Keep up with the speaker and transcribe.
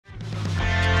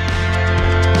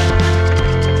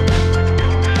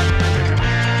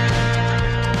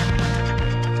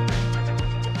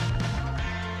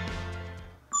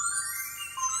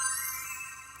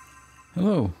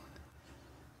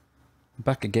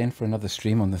back again for another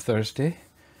stream on the Thursday.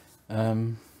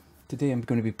 Today I'm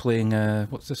going to be playing,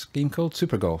 what's this game called?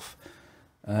 Super Golf.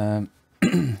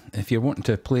 If you're wanting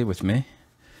to play with me,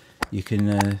 you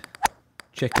can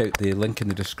check out the link in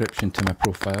the description to my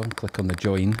profile and click on the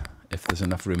join if there's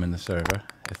enough room in the server.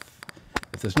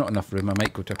 If there's not enough room, I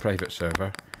might go to a private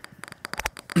server.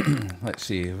 Let's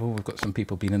see, oh, we've got some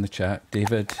people being in the chat.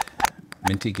 David,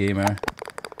 Minty Gamer,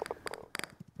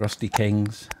 Rusty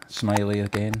Kings, Smiley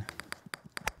again.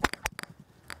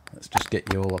 Let's just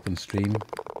get you all up on stream.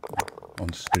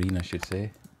 On screen, I should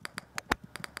say.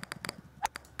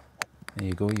 There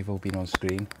you go, you've all been on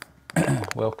screen.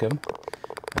 Welcome.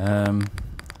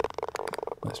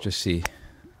 Let's just see.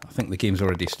 I think the game's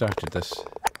already started this.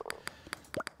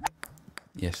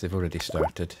 Yes, they've already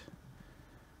started.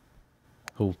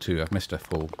 Hole 2, I've missed a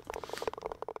hole.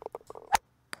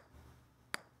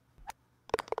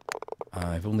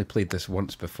 I've only played this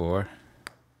once before.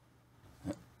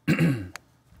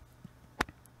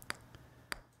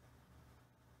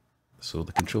 So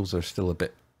the controls are still a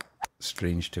bit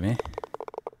strange to me.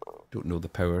 Don't know the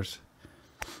powers.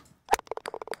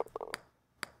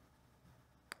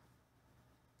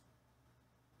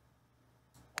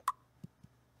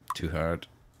 Too hard.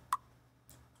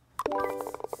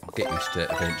 I'll get used to it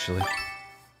eventually.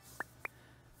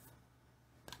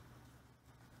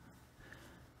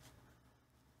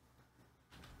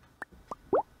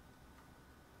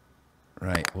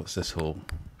 Right, what's this hole?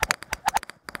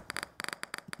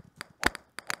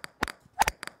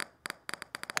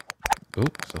 Oh,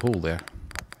 there's a hole there.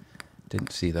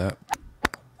 Didn't see that.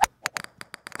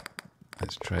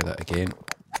 Let's try that again.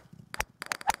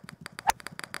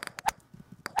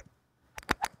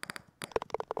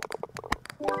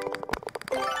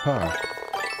 Par.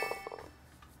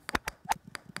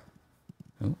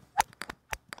 Oh.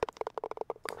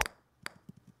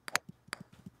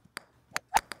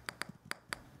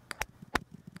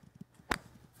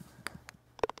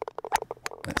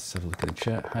 Let's have a look at the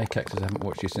chat. Hi Cactuz, I haven't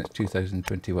watched you since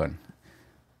 2021.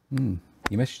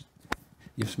 You missed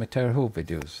my Tower of Hell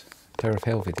videos. Tower of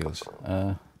Hell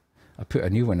videos. I put a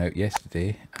new one out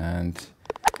yesterday, and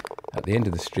at the end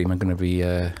of the stream I'm going to be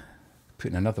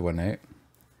putting another one out.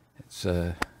 It's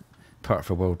part of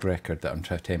a world record that I'm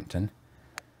attempting.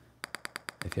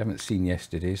 If you haven't seen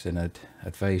yesterday's, then I'd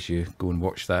advise you go and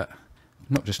watch that.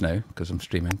 Not just now, because I'm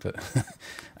streaming, but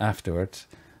afterwards.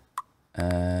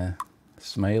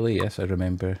 Smiley, yes, I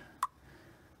remember.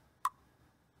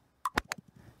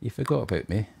 You forgot about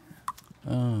me.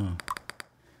 Oh.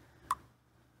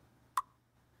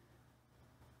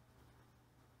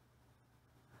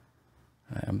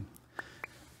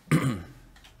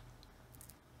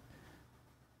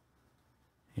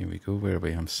 Here we go, where are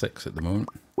we? I'm 6 at the moment.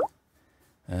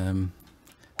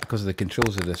 Because of the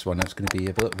controls of this one, it's going to be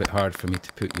a little bit hard for me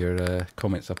to put your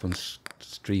comments up on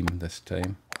stream this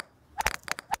time.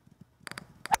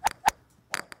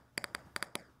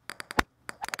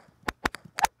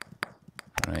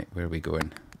 Right, where are we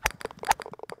going?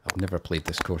 I've never played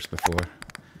this course before.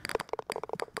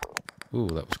 Ooh,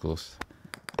 that was close.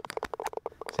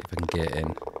 See if I can get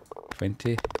in.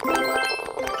 20.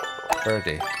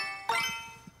 Birdie.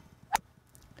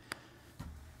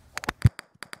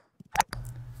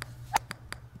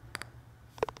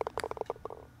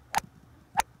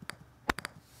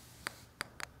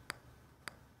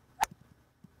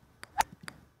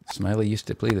 Smiley used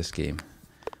to play this game.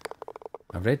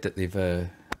 I read that they've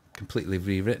completely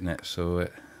rewritten it, so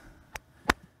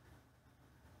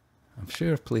I'm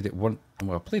sure I've played it once.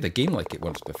 Well, I played a game like it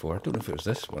once before. I don't know if it was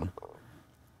this one.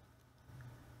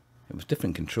 It was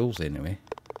different controls anyway.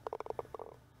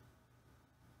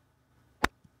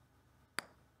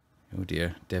 Oh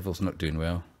dear, Devil's not doing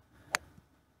well.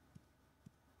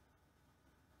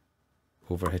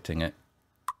 Overhitting it.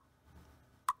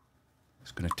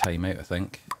 It's going to time out, I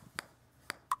think.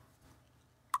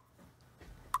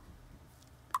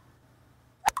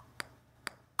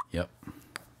 Yep.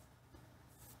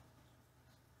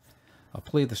 I'll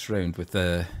play this round with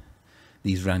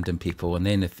these random people, and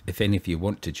then if any of you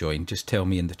want to join, just tell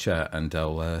me in the chat and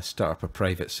I'll start up a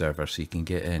private server so you can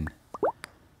get in.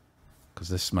 Because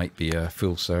this might be a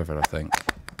full server, I think.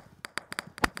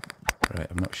 Right,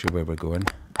 I'm not sure where we're going.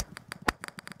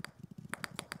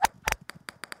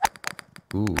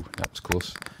 Ooh, that was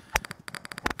close.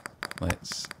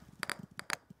 Let's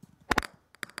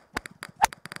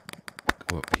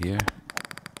go up here.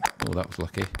 Oh, that was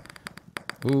lucky.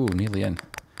 Ooh, nearly in.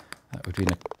 That would have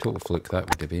been a total fluke, that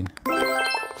would have been.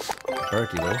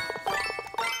 Birdie though.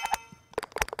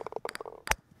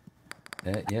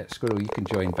 Yeah, Squirrel, you can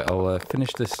join, but I'll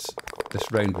finish this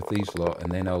this round with these lot,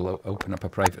 and then I'll open up a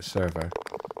private server.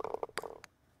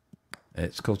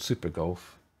 It's called Super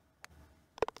Golf.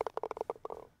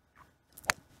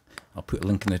 I'll put a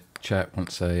link in the chat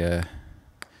once I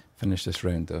finish this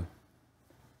round, though.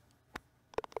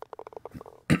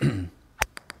 Can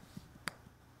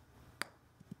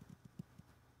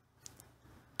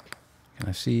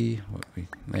I see what we...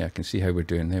 Yeah, I can see how we're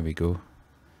doing. There we go.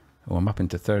 Oh, I'm up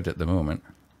into third at the moment,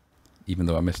 even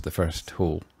though I missed the first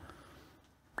hole.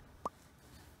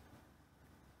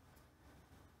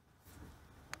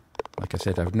 Like I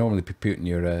said, I would normally be putting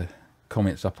your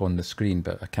comments up on the screen,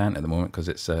 but I can't at the moment because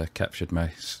it's captured my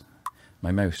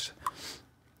mouse.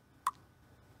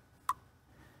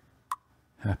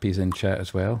 Happy's in chat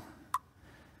as well.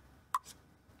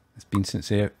 It's been since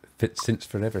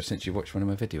forever since you watched one of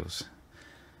my videos.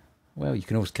 Well, you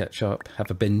can always catch up, have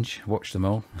a binge, watch them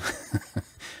all.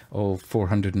 All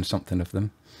 400 and something of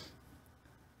them.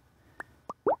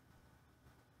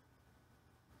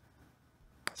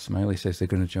 Smiley says they're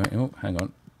going to join. Oh, hang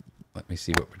on. Let me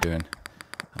see what we're doing.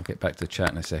 I'll get back to the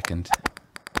chat in a second.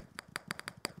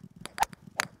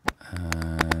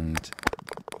 And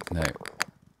now.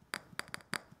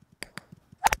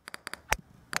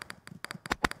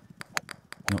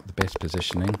 Not the best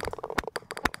positioning.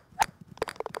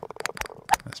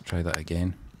 Let's try that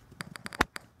again.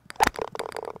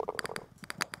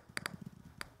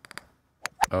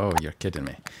 Oh, you're kidding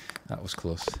me. That was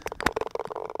close.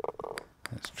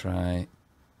 Let's try.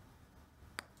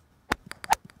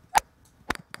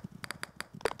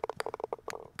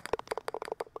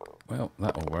 Well,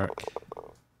 that'll work.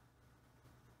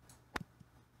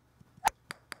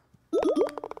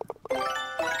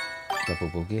 Double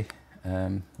bogey.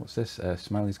 What's this?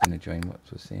 Smiley's going to join.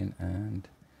 What's was saying? And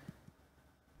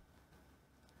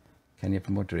can you have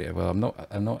a moderator? Well, I'm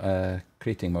not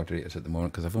creating moderators at the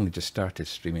moment because I've only just started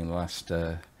streaming the last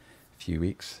few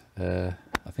weeks.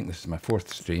 I think this is my 4th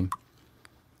stream.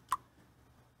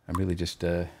 I'm really just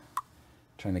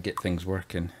trying to get things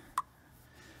working.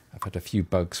 I've had a few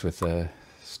bugs with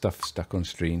stuff stuck on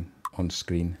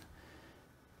screen.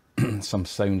 Some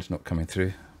sounds not coming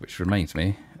through, which reminds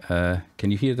me.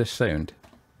 Can you hear this sound?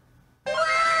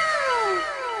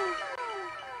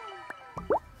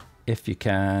 If you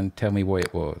can, tell me what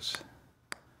it was.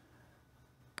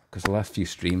 Because the last few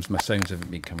streams, my sounds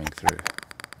haven't been coming through.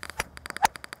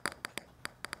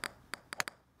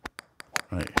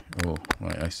 Right, oh,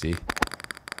 right, I see.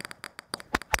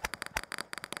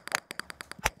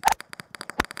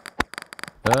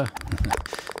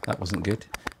 That wasn't good.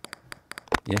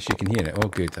 Yes, you can hear it. Oh,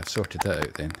 good, I've sorted that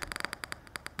out then.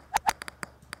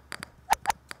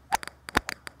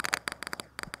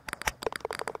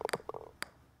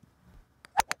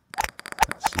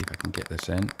 Let's see if I can get this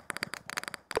in.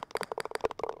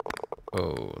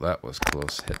 Oh, that was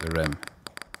close. Hit the rim.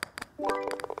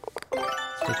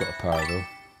 Still got a par though.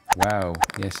 Wow,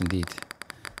 yes indeed.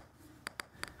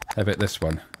 How about this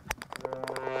one?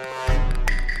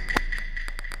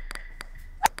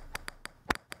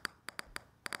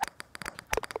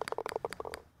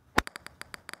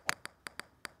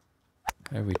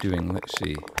 How are we doing? Let's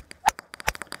see.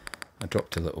 I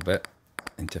dropped a little bit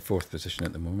into 4th position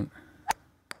at the moment.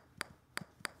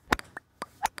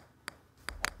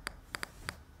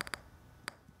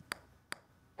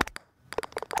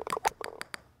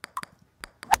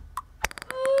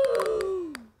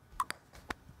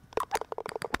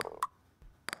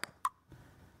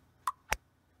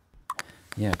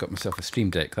 Yeah, I got myself a Stream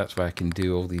Deck. That's why I can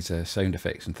do all these sound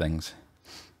effects and things.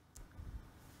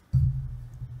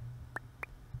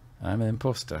 I'm an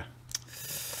imposter.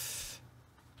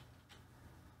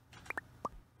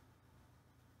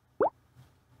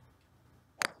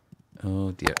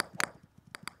 Oh dear.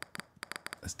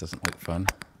 This doesn't look fun.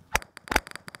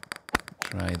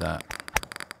 Try that.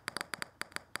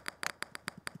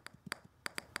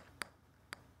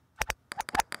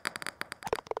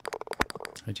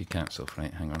 How do you cancel?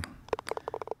 Right, hang on.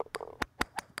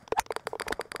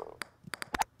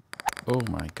 Oh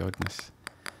my goodness.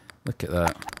 Look at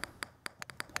that.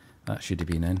 That should have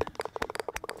been in.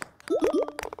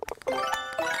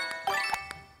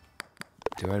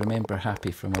 Do I remember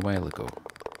Happy from a while ago?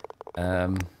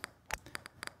 I'm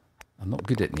not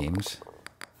good at names.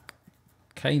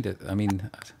 Kind of, I mean,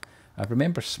 I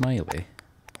remember Smiley.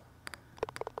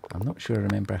 I'm not sure I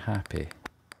remember Happy.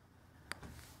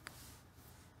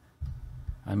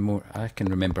 I can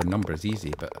remember numbers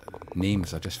easy, but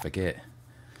names I just forget.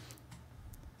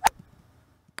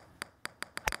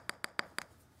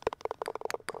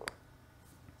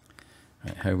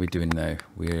 Right, how are we doing now?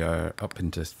 We are up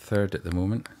into 3rd at the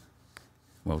moment.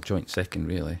 Well, joint 2nd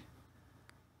really.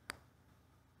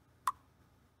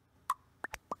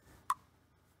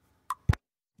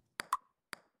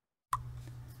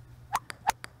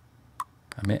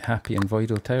 I met Happy in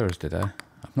Voido Towers, did I?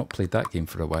 I've not played that game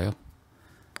for a while.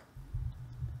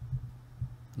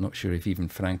 Not sure if even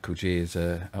Franco J is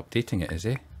updating it, is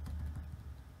he? I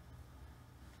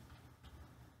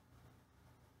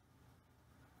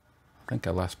think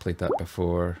I last played that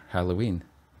before Halloween.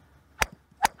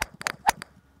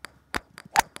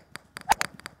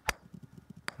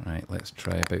 Right, let's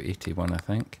try about 81, I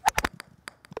think.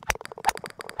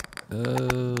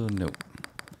 Oh, no.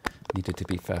 Needed to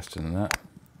be faster than that.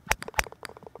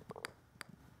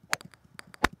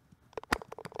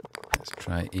 Let's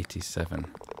try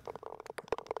 87.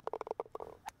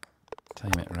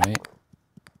 Time it right.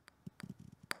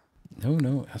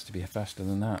 No, it has to be faster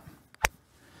than that.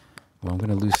 Well, I'm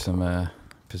going to lose some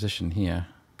position here.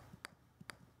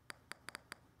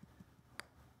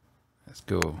 Let's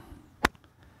go.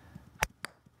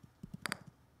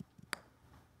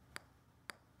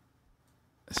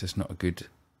 This is not a good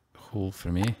hole for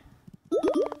me.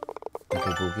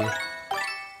 Double bogey.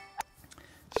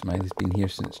 Smiley's been here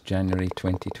since January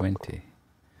 2020.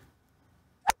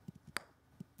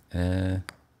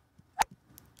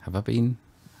 Have I been?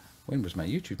 When was my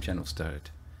YouTube channel started?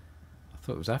 I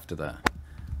thought it was after that.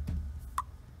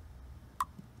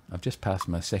 I've just passed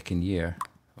my second year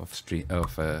of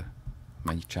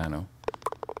my channel.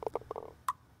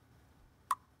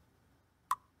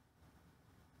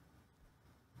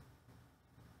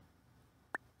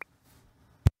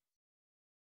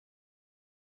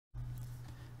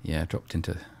 Yeah, I dropped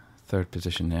into third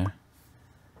position there.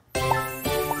 Oh,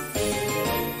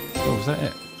 was that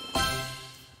it?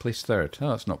 Placed third. Oh,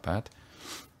 that's not bad.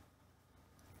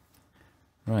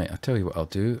 Right, I'll tell you what I'll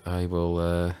do. I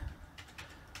will...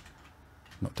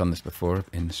 not done this before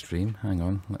in the stream. Hang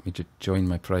on, let me just join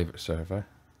my private server.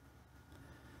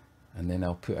 And then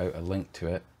I'll put out a link to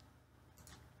it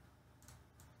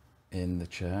in the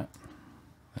chat.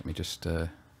 Let me just...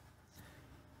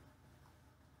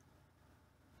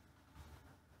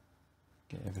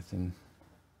 get everything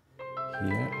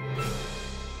here.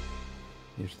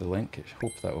 Here's the link. I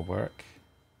hope that will work.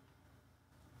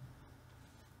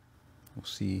 We'll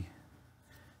see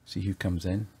who comes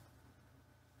in.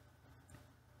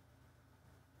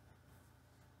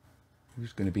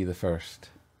 Who's going to be the first?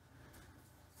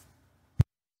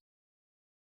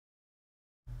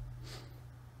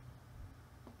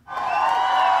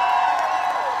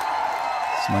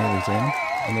 Smiley's in.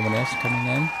 Anyone else coming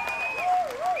in?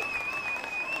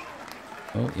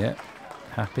 Oh, yeah.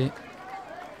 Happy.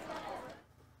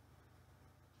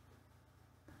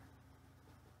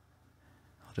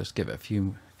 I'll just give it a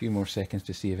few more seconds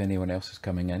to see if anyone else is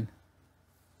coming in.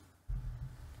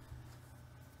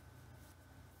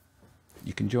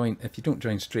 You can join, if you don't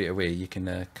join straight away, you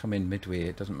can come in midway,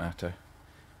 it doesn't matter.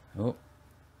 Oh,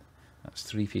 that's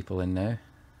 3 people in now.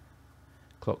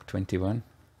 Clock 21.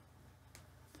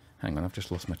 Hang on, I've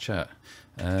just lost my chat.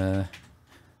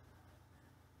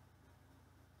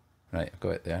 Right, I've got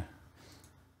it there.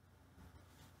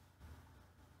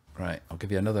 Right, I'll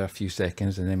give you another few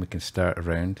seconds and then we can start a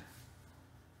round.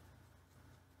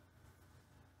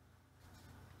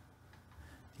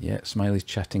 Yeah, Smiley's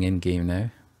chatting in game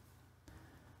now.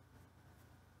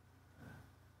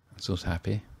 So's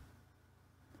Happy.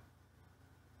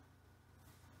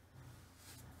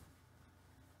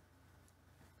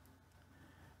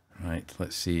 Right,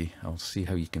 let's see. I'll see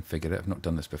how you can figure it. I've not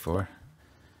done this before.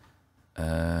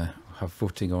 Have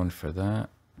voting on for that.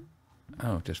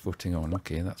 Oh, just voting on.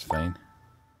 Okay, that's fine.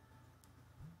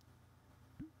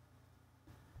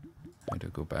 How do I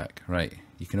go back? Right,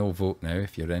 you can all vote now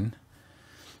if you're in.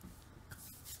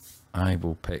 I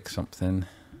will pick something.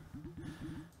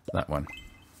 That one.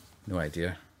 No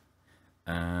idea.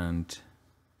 And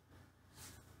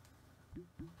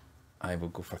I will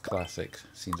go for classics,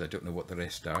 since I don't know what the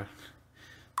rest are.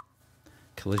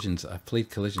 Collisions. I've played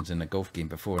collisions in a golf game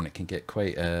before and it can get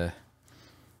quite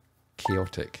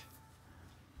chaotic.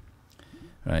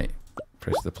 Right,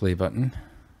 press the play button.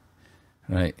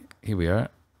 Right, here we are.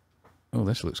 Oh,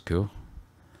 this looks cool.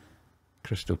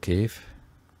 Crystal Cave.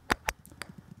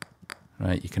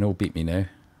 Right, you can all beat me now,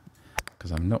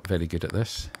 because I'm not very good at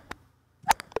this.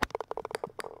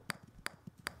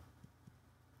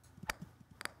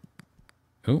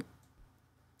 Oh,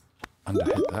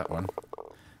 underhit that one.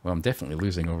 Well, I'm definitely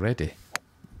losing already.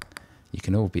 You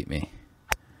can all beat me.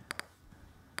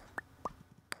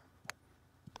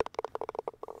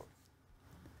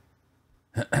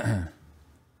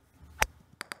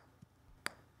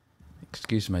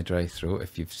 Excuse my dry throat.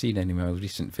 If you've seen any of my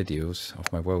recent videos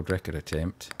of my world record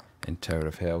attempt in Tower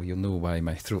of Hell, you'll know why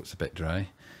my throat's a bit dry.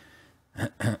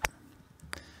 I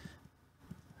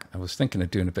was thinking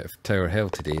of doing a bit of Tower of Hell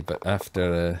today, but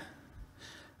after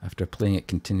After playing it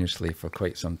continuously for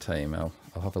quite some time,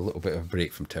 I'll have a little bit of a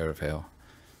break from Tower of Hell.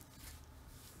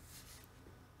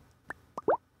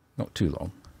 Not too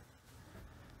long.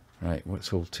 Right, what's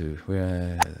hole 2?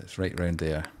 Where? It's right round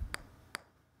there.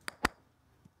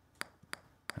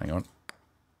 Hang on.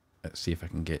 Let's see if I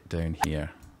can get down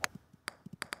here.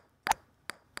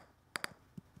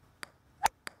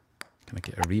 Can I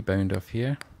get a rebound off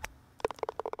here?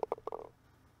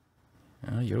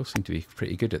 Oh, you all seem to be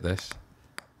pretty good at this.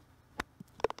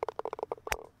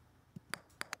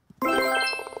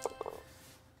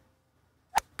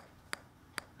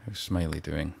 How's Smiley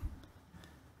doing?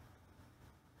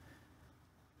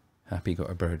 Happy got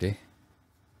a birdie.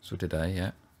 So did I,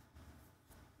 yeah.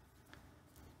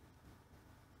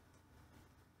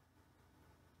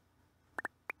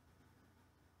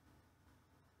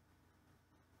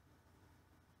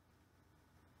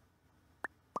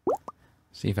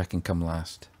 See if I can come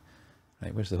last.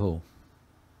 Right, where's the hole?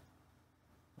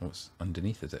 Oh, it's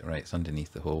underneath, is it? Right, it's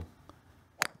underneath the hole.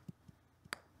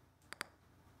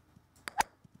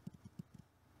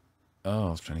 Oh,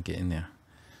 I was trying to get in there.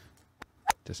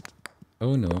 Just,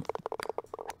 oh no.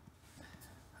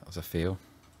 That was a fail.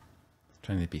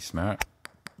 Trying to be smart.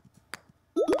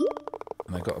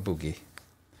 And I got a bogey.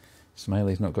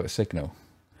 Smiley's not got a signal.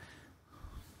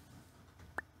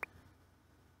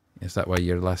 Is that why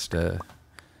your last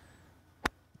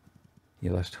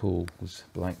hole was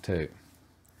blanked out?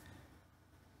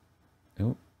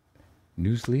 Oh,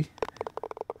 Nosniy,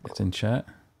 it's in chat.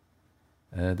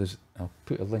 I'll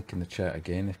put a link in the chat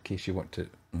again in case you want to.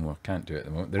 Well, I can't do it at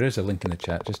the moment. There is a link in the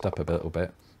chat, just up a little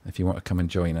bit, if you want to come and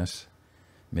join us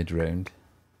mid-round.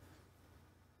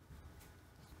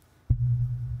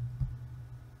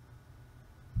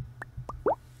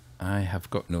 I have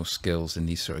got no skills in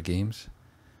these sort of games.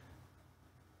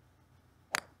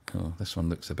 Oh, this one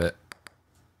looks a bit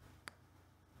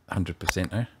 100%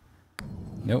 there.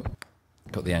 Nope,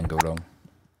 got the angle wrong.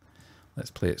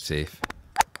 Let's play it safe.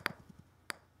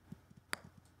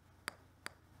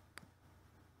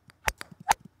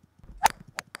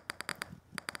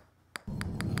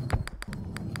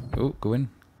 Oh, go in.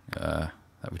 That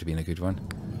would have been a good one.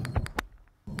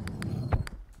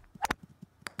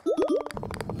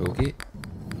 Bogey.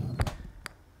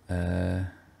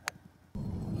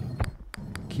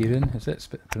 Kieran, is it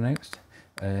pronounced?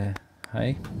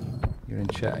 Hi, you're in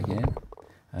chat again.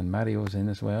 And Mario's in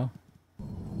as well.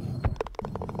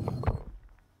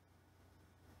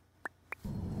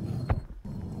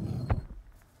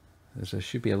 There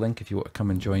should be a link if you want to come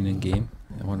and join in game.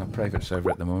 I'm on a private server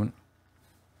at the moment.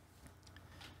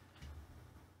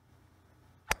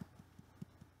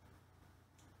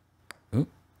 Oh,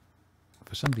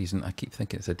 for some reason I keep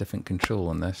thinking it's a different control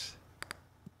on this.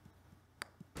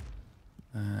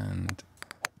 And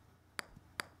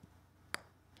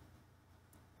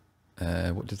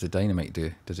what does the dynamite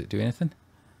do? Does it do anything?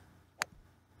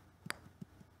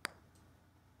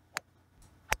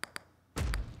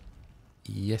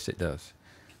 Yes, it does.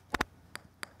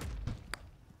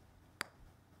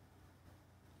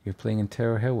 You're playing in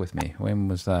Tower Hill with me. When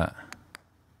was that?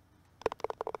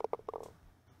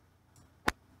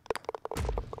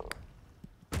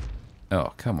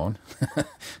 Oh, come on.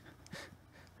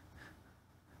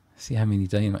 See how many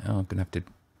dynamite. Oh, I'm going to have to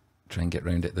try and get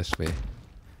round it this way.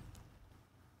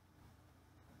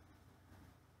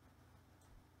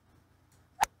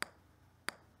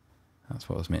 That's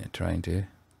what I was meant to try and do.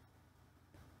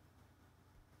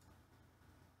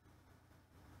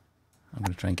 I'm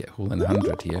going to try and get a hole in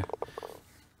 100 here.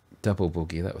 Double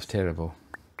bogey, that was terrible.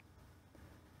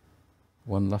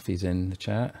 One Luffy's in the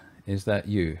chat. Is that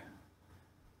you?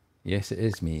 Yes, it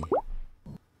is me.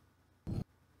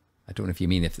 I don't know if you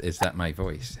mean, is that my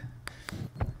voice?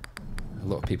 A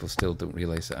lot of people still don't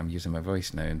realise that I'm using my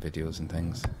voice now in videos and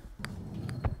things.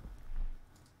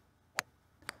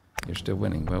 You're still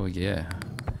winning? Well, yeah.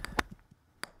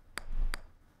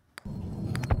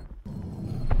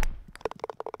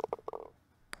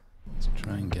 Let's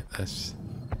try and get this.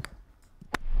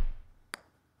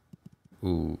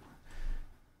 Ooh.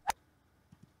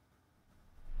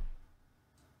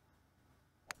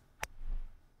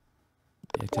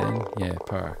 Yeah, 10? Yeah,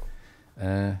 par.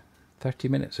 30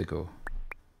 minutes ago.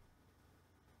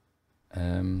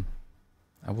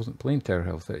 I wasn't playing Tower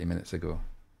Hill 30 minutes ago.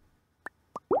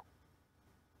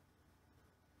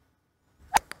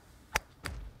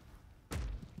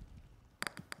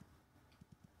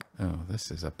 Oh, this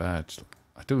is a bad...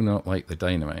 I do not like the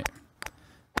dynamite.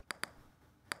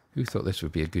 Who thought this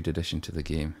would be a good addition to the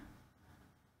game?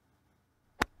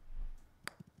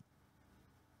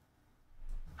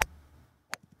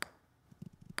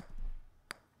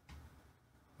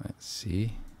 Let's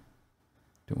see.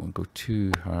 Don't want to go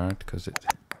too hard because it...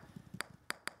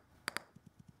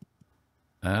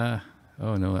 Ah,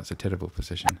 oh no, that's a terrible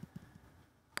position.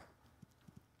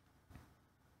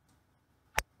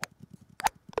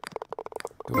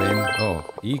 Go in. Oh,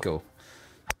 eagle.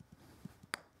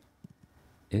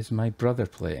 Is my brother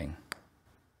playing?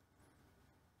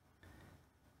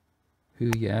 Who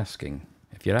are you asking?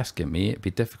 If you're asking me, it'd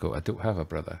be difficult. I don't have a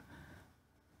brother.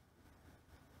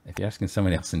 If you're asking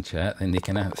someone else in chat, then they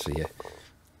can answer you.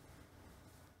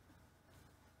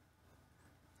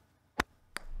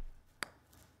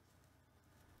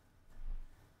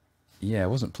 Yeah, I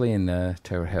wasn't playing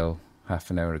Tower Hill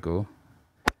half an hour ago.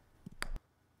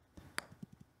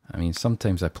 I mean,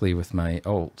 sometimes I play with my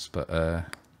alts, but I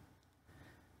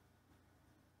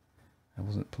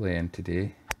wasn't playing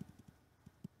today.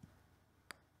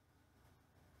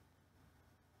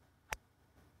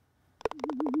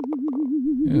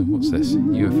 Oh, what's this?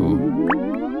 UFO.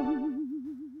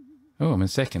 Oh, I'm in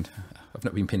second. I've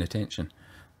not been paying attention.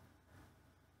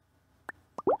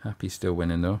 Happy's still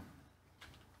winning though.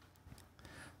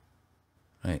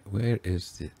 Right, where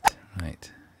is it?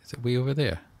 Right, is it way over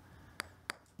there?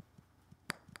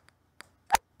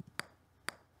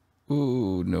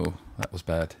 Oh no, that was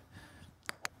bad.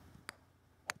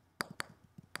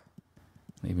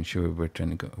 Not even sure where we're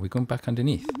trying to go. Are we going back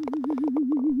underneath?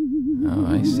 Oh,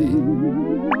 I see.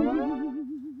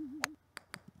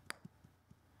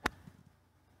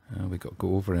 Oh, we got to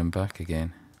go over and back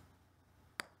again.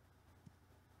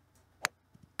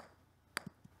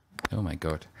 Oh my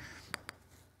god.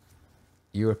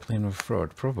 You were playing with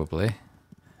fraud, probably.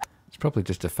 It's probably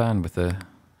just a fan with a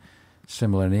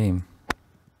similar name.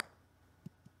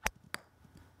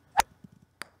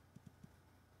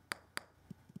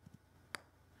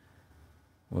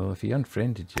 Well, if he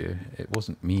unfriended you, it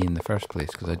wasn't me in the first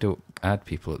place, because I don't add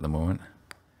people at the moment.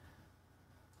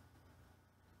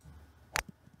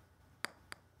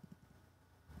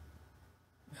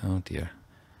 Oh dear.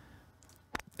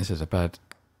 This is a bad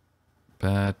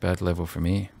level for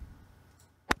me.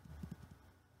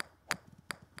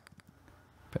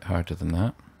 Bit harder than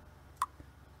that.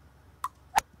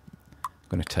 I'm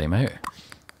going to time out.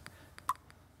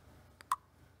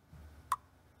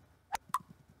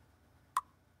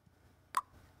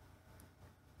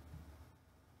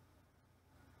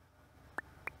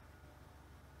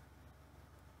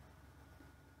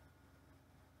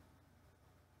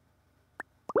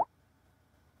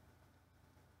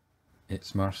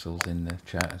 It's Marcel's in the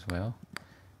chat as well.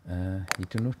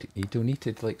 He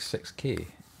donated like 6k.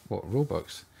 What,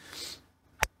 Roblox?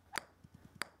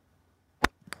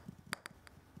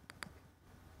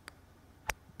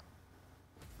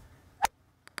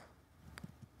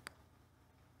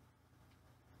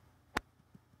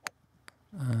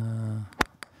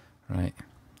 Right,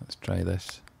 let's try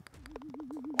this.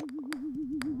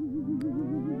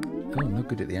 Oh, I'm not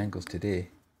good at the angles today.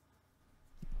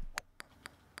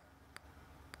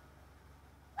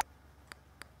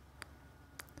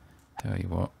 Tell you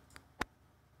what,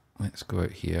 let's go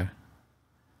out here.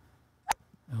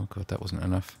 Oh god, that wasn't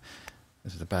enough.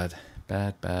 This is a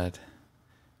bad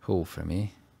hole for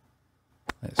me.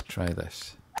 Let's try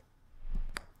this.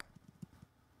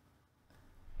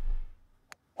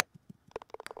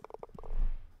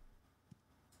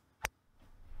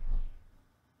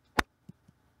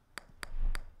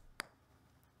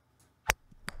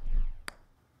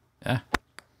 Ah.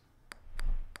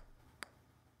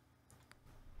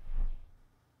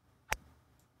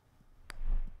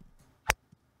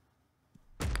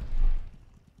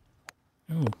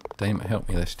 Oh, damn, it helped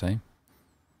me this time.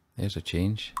 There's a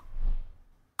change.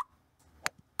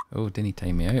 Oh, didn't he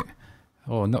time me out?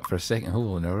 Oh, not for a second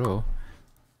hole in a row.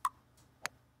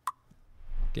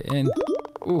 Get in.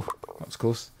 Oh, that was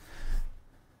close.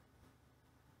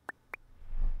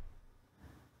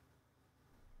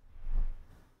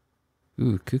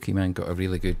 Ooh, Cookie Man got a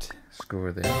really good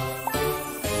score there.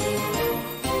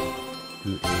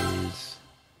 Who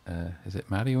is it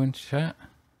Mario in chat?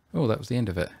 Oh, that was the end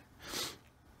of it.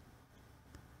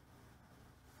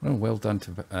 Well, well done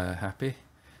to Happy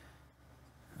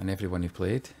and everyone who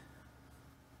played.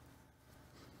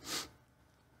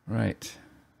 Right.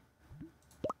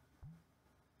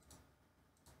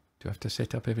 Do I have to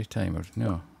set up every time or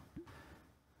no?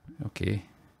 Okay.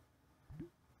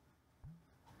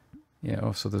 Yeah,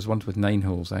 oh, so there's ones with 9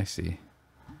 holes, I see.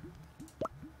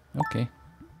 Okay.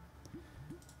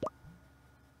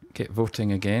 Get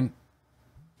voting again.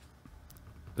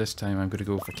 This time I'm going to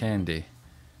go for Candy.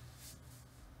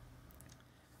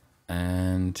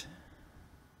 And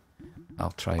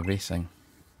I'll try racing.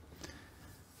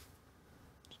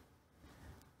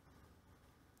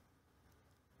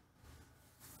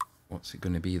 What's it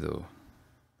going to be though?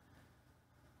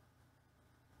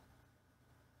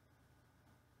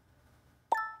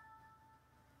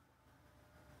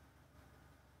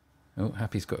 Oh,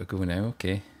 Happy's got to go now.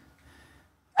 Okay.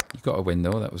 You got a win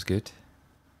though, that was good.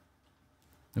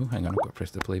 Oh, hang on, I've got to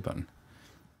press the play button.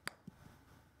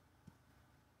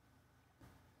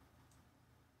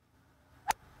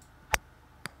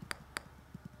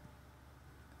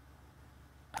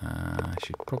 I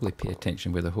should probably pay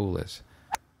attention where the hole is.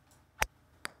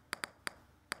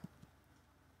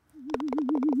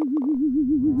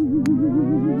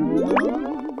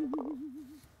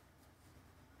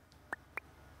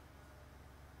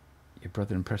 Your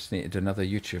brother impersonated another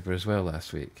YouTuber as well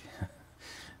last week.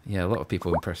 Yeah, a lot of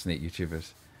people impersonate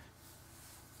YouTubers.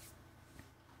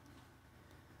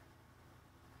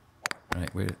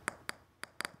 Right, where...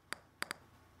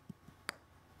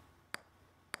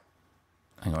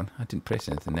 Hang on, I didn't press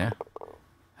anything there.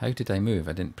 How did I move?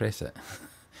 I didn't press it.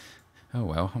 Oh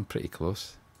well, I'm pretty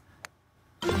close.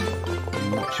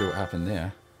 I'm not sure what happened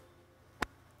there.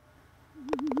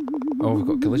 Oh, we've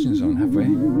got collisions on, have we?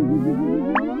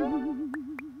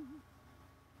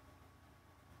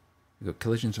 We've got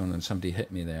collisions on and somebody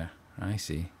hit me there. I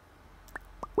see.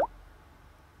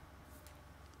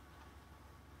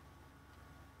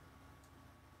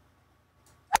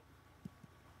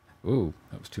 Oh,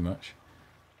 that was too much.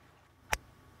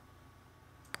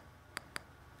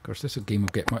 Of course, this game will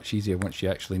get much easier once you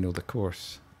actually know the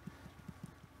course.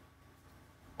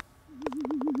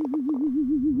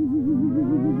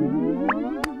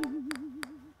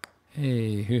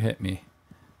 Hey, who hit me?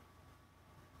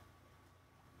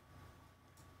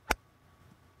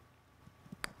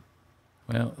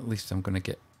 Well, at least I'm going to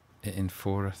get it in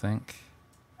 4, I think.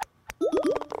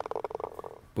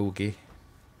 Bogey.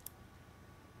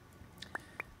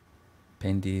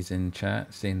 Pendy's in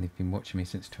chat saying they've been watching me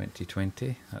since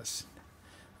 2020. I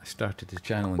started the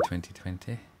channel in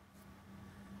 2020.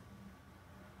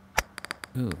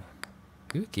 Ooh,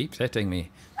 who keeps hitting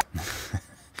me?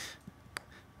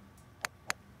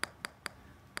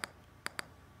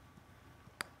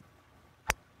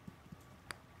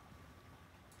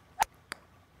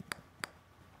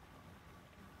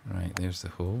 Right, there's the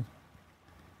hole.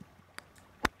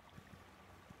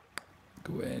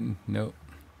 Go in. Nope.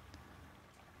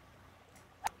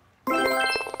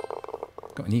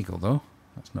 Got an eagle though.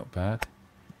 That's not bad.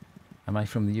 Am I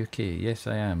from the UK? Yes,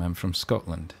 I am. I'm from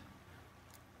Scotland.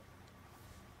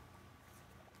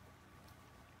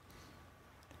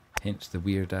 Hence the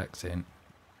weird accent.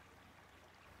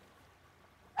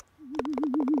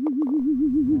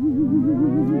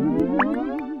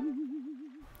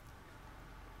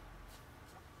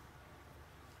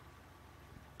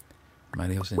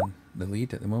 Mario's in the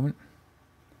lead at the moment.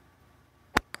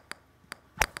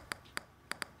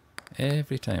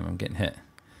 Every time I'm getting hit.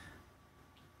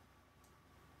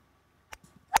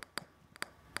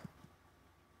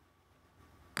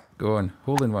 Go on,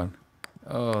 hole in one.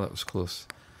 Oh, that was close.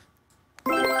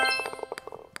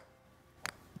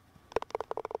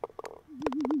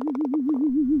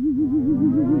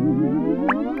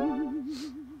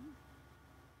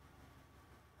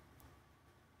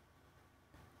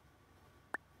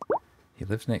 He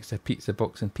lives next to a pizza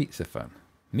box and pizza fun.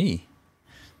 Me?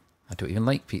 I don't even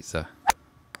like pizza.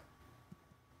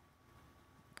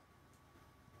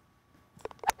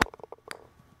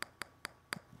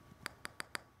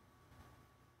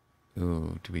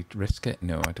 Oh, do we risk it?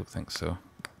 No, I don't think so.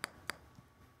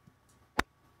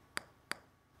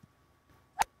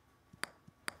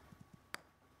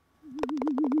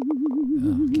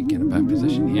 Oh, keep getting a bad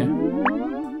position here.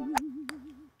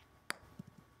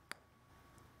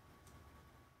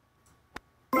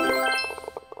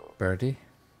 Birdie.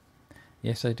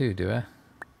 Yes, I do I?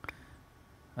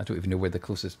 I don't even know where the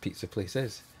closest pizza place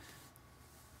is.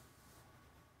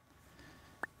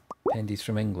 Pendy's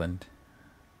from England.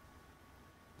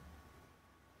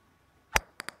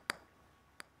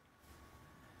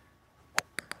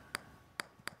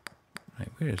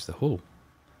 Right, where is the hole?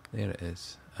 There it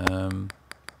is. Well,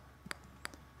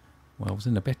 I was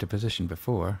in a better position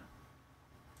before.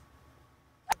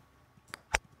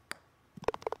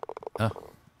 Oh,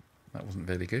 that wasn't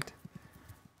very good.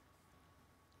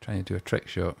 Trying to do a trick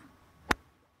shot.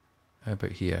 How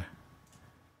about here?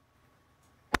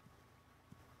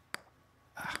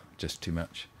 Ah, just too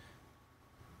much.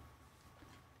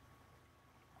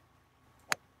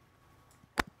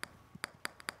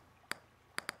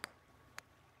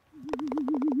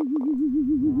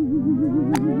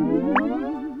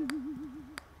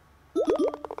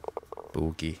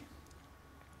 Bogey.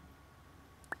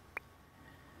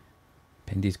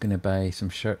 Pendy's going to buy some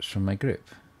shirts from my group.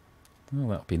 Well,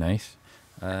 that'll be nice.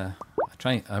 I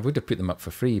would have put them up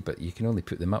for free, but you can only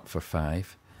put them up for £5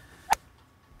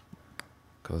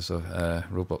 because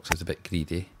Roblox is a bit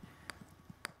greedy.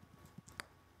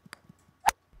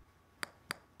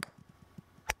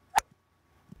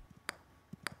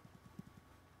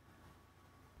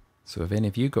 So have any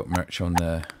of you got merch on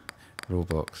the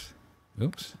Roblox?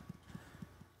 Oops.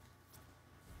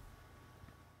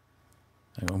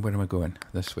 Hang on, where am I going?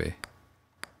 This way.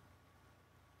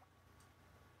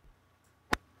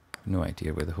 No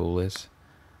idea where the hole is.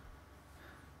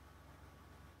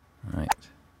 Right.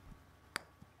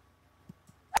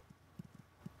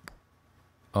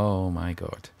 Oh my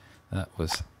god. That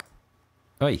was...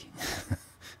 Oi!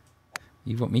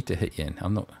 You want me to hit you in?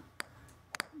 I'm not...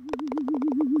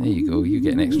 There you go, you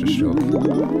get an extra stroke.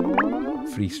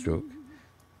 Free stroke.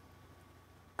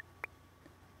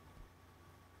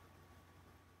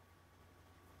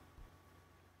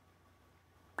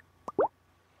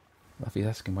 Luffy's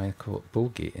asking why I call it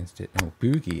bogey instead... No,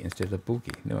 boogie instead of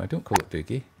bogey. No, I don't call it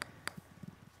boogie.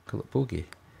 I call it bogey.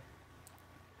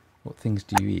 What things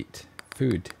do you eat?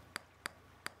 Food.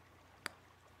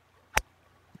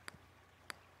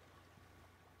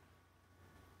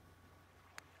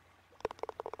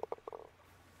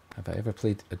 Have I ever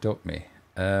played Adopt Me?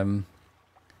 I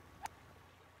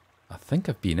think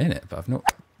I've been in it, but I've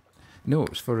not... No, it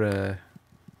was for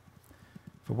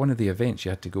one of the events.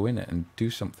 You had to go in it and do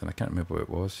something. I can't remember what it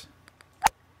was.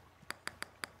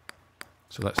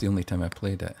 So that's the only time I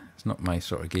played it. It's not my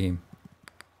sort of game.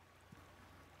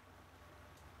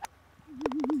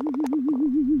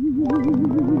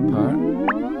 Part?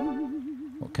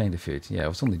 What kind of food? Yeah, I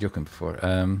was only joking before.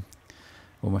 Well,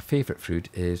 my favourite food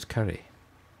is curry.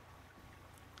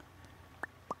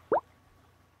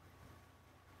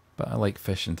 But I like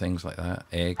fish and things like that.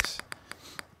 Eggs.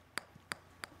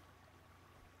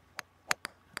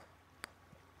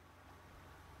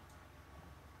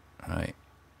 Right.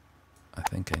 I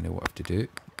think I know what I have to do.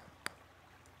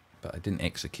 But I didn't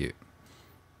execute.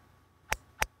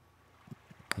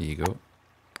 Here you go.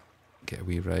 Get a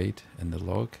wee ride in the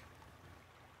log.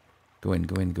 Go in,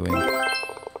 go in, go in.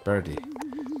 Birdie.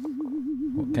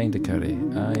 What kind of curry?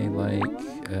 I like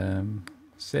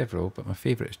several, but my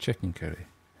favourite is chicken curry.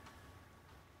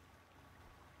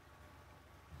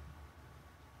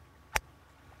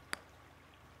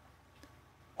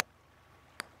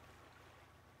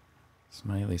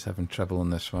 Smiley's having trouble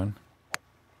on this one.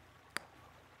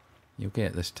 You'll get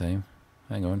it this time.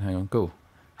 Hang on, go.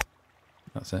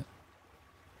 That's it.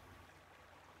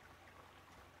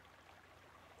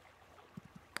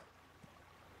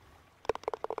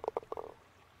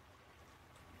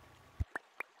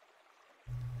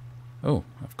 Oh,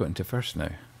 I've got into first now.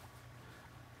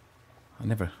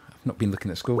 I've not been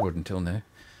looking at scoreboard until now.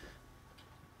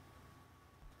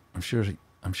 I'm sure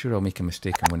I'll make a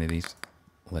mistake on one of these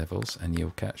levels and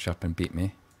you'll catch up and beat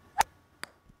me.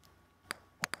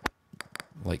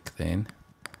 Like then.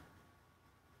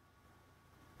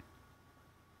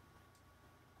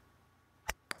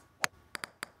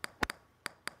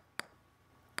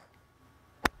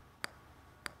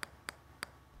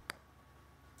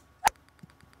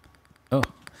 Oh,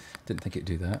 didn't think it'd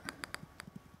do that.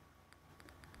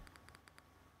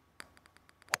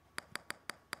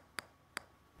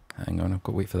 Hang on, I've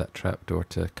got to wait for that trapdoor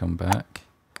to come back.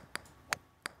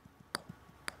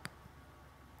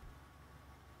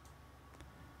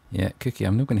 Yeah, Cookie,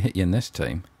 I'm not going to hit you in this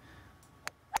time.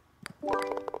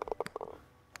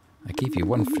 I gave you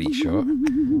one free shot.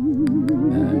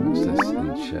 What's this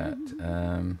in chat?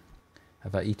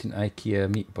 Have I eaten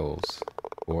IKEA meatballs?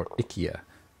 Or IKEA,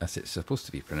 as it's supposed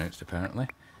to be pronounced apparently.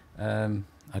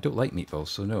 I don't like meatballs,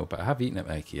 so no, but I have eaten at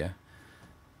IKEA.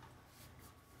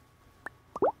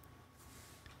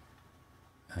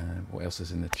 What else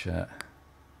is in the chat?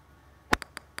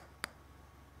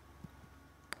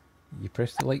 You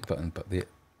pressed the like button, but the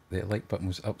like button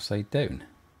was upside down.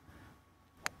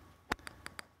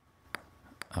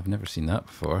 I've never seen that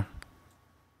before.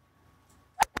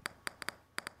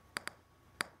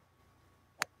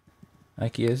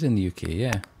 IKEA is in the UK,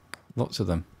 yeah. Lots of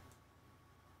them.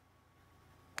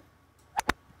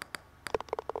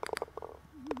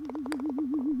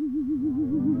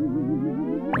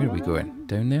 Where are we going?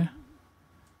 Down there?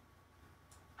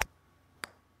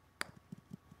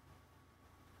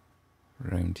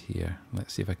 Around here.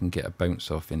 Let's see if I can get a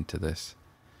bounce off into this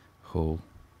hole.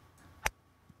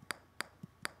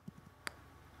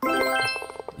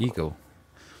 Eagle.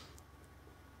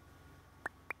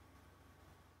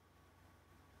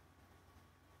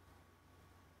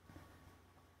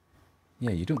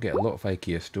 Yeah, you don't get a lot of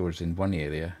IKEA stores in one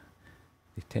area.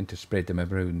 They tend to spread them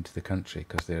around the country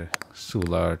because they're so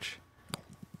large.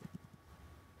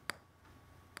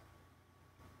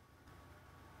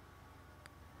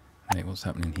 Right, what's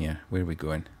happening here? Where are we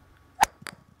going?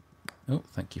 Oh,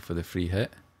 thank you for the free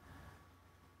hit.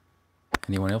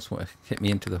 Anyone else want to hit me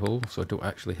into the hole so I don't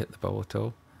actually hit the ball at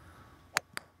all?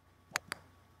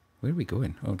 Where are we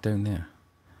going? Oh, down there.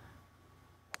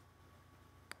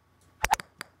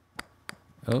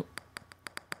 Oh.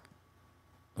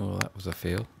 Oh, that was a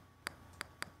fail.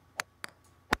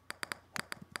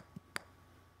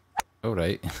 All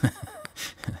right.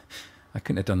 I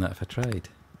couldn't have done that if I tried.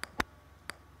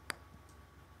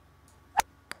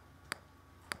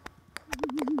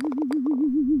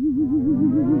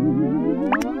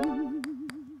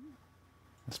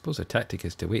 I suppose the tactic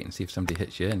is to wait and see if somebody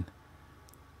hits you in.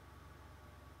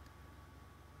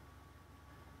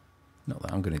 Not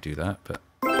that I'm going to do that, but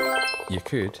you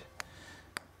could.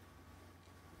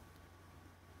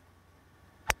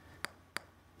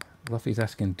 Luffy's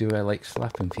asking, do I like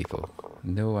slapping people?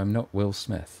 No, I'm not Will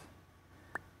Smith.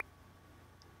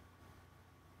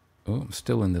 Oh, I'm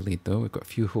still in the lead though. We've got a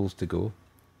few holes to go.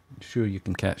 I'm sure you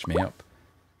can catch me up.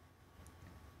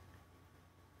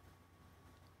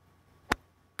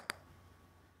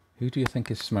 Who do you think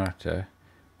is smarter,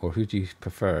 or who do you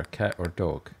prefer, cat or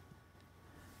dog?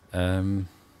 I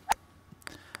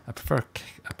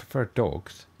prefer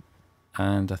dogs,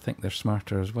 and I think they're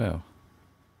smarter as well.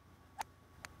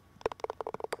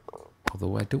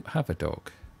 Although I don't have a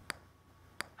dog.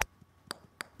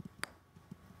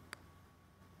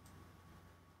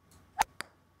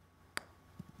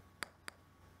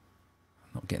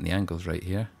 I'm not getting the angles right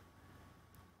here.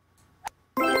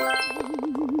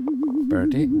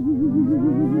 Birdie.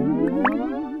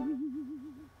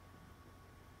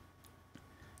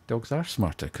 Dogs are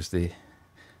smarter because they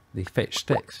fetch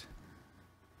sticks.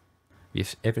 Have you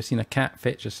ever seen a cat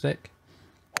fetch a stick?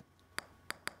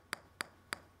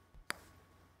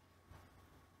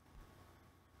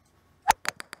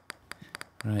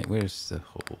 Right, where's the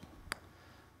hole?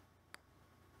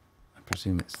 I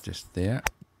presume it's just there.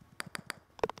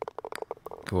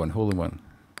 Go on, hole in one.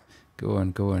 Go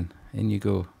on, go on. In you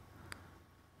go.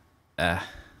 Ah.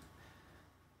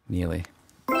 Nearly.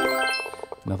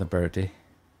 Another birdie.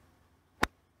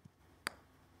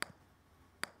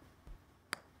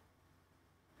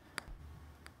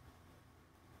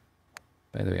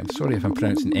 By the way, I'm sorry if I'm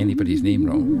pronouncing anybody's name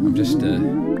wrong. I'm just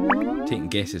taking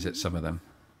guesses at some of them.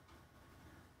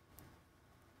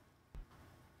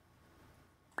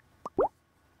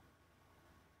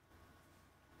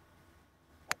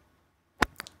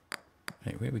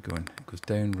 Right, where are we going? It goes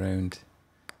down, round.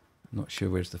 I'm not sure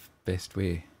where's the best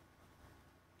way.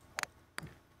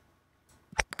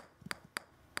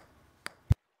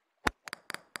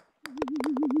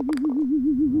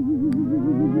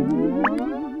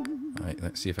 Right,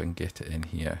 let's see if I can get it in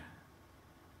here.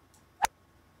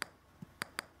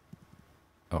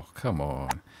 Oh, come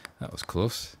on. That was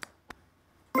close.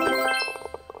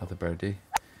 Other birdie.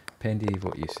 Pendy,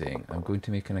 what are you saying? I'm going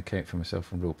to make an account for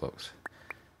myself on Roblox.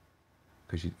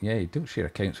 Because you don't share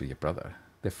accounts with your brother.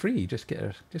 They're free. Just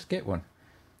get one.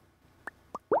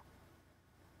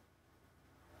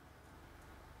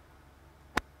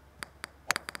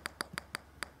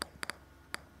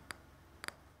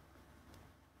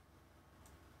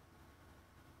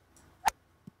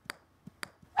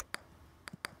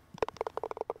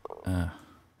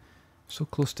 So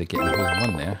close to getting a hole in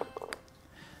one there.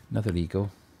 Another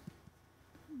eagle.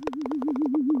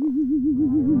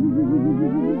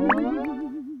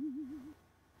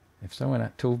 If someone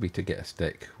had told me to get a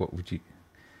stick, what would you...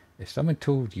 If someone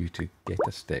told you to get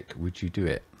a stick, would you do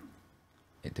it?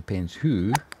 It depends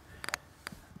who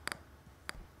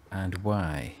and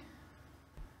why.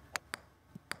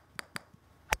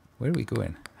 Where are we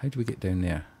going? How do we get down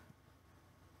there?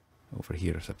 Over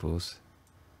here, I suppose.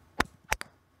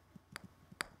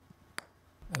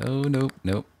 Oh, nope,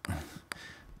 nope.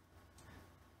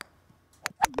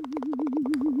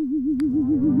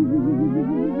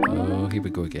 Oh, here we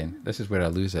go again. This is where I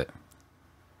lose it.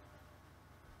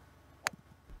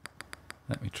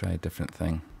 Let me try a different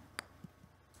thing.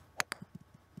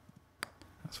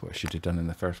 That's what I should have done in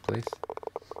the first place.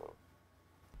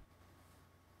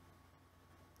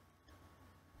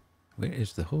 Where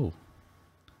is the hole?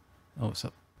 Oh, it's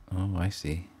up. Oh, I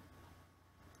see.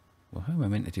 Well, how am I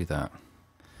meant to do that?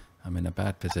 I'm in a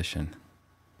bad position.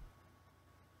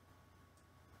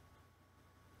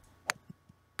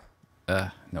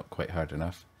 Not quite hard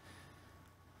enough.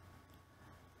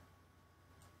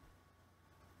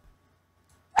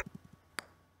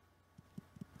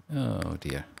 Oh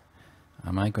dear.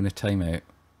 Am I going to time out?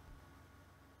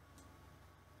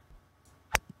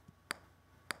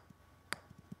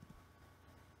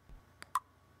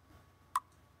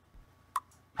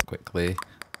 quickly.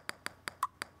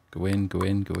 Go in, go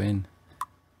in, go in.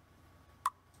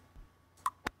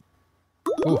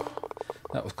 Oh,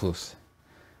 that was close.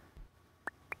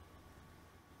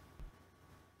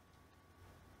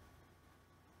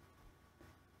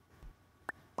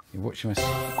 You're watching my... oh,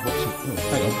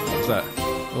 hang on, what was that?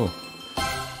 Oh,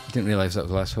 I didn't realise that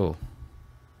was the last hole.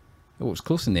 Oh, it was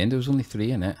close in the end. There was only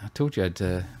 3 in it. I told you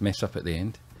I'd mess up at the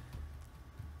end.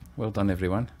 Well done,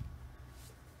 everyone.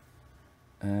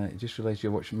 You just realised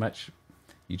you're watching match.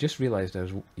 You just realised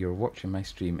you're watching my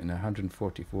stream in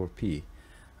 144p.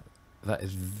 That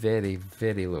is very,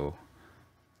 very low.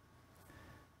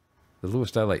 The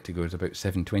lowest I like to go is about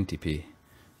 720p.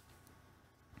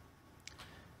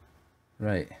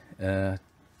 Right.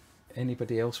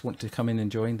 Anybody else want to come in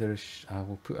and join? I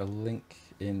will put a link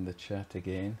in the chat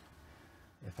again,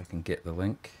 if I can get the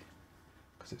link,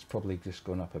 because it's probably just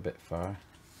gone up a bit far.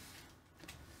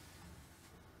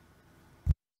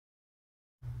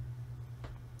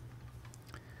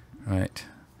 Right.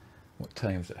 What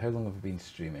time is it? How long have I been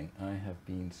streaming? I have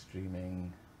been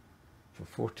streaming for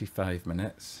 45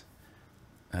 minutes.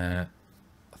 I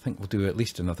think we'll do at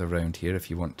least another round here if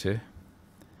you want to.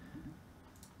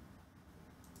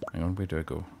 Hang on, where do I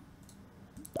go?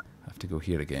 I have to go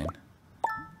here again.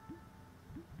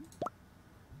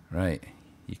 Right,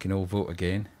 you can all vote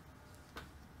again.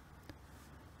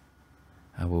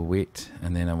 I will wait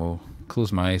and then I will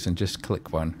close my eyes and just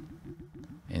click one.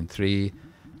 In 3,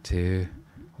 2,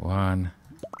 1.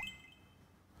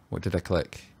 What did I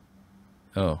click?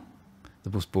 Oh, the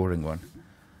most boring one.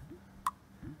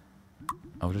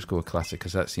 I'll just go with classic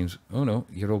because that seems... oh no,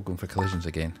 you're all going for collisions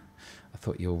again. I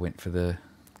thought you all went for the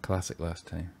classic last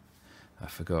time. I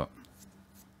forgot.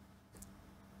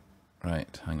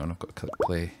 Right, hang on, I've got to click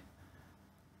play.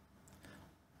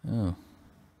 Oh,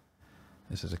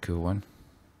 this is a cool one.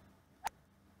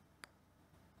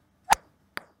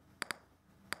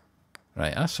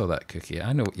 Right, I saw that cookie.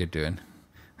 I know what you're doing.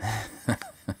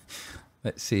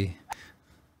 Let's see.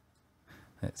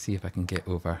 Let's see if I can get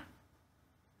over.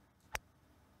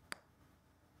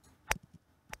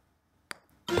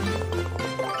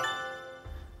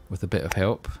 With a bit of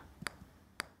help.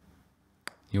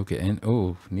 You'll get in.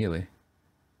 Oh, nearly.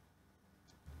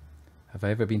 Have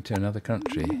I ever been to another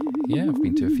country? Yeah, I've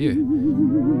been to a few.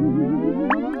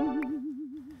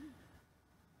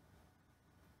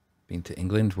 Been to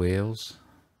England, Wales,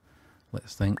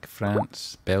 let's think,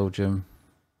 France, Belgium,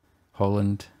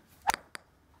 Holland.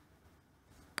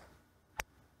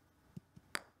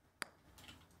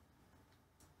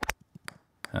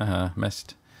 Haha,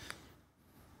 missed.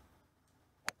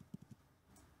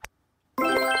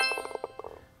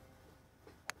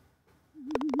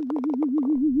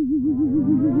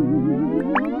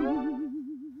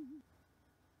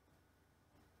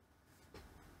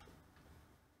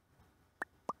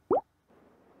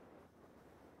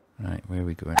 Right, where are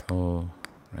we going? Oh,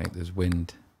 right, there's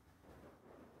wind.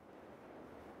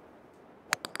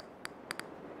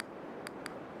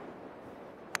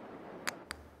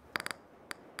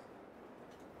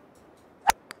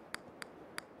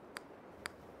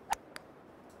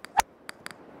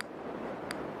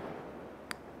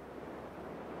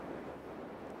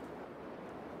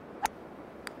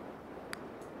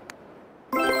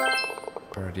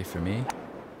 Birdie for me.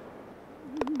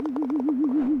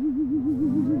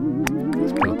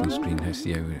 Let's pull up on screen and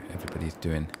see how everybody's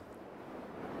doing.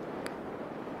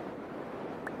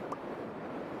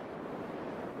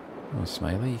 Oh,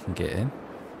 Smiley, you can get in.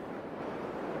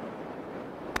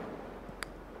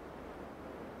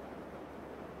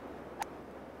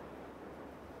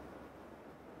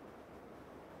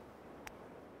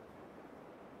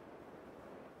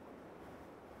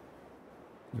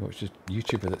 You watch a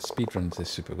YouTuber that speedruns this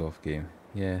Super Golf game.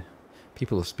 Yeah,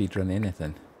 people will speedrun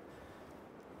anything.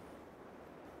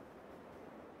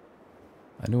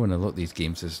 I know in a lot of these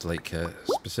games there's like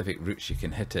specific routes you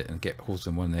can hit it and get holes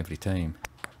in one every time.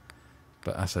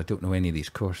 But as I don't know any of these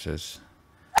courses,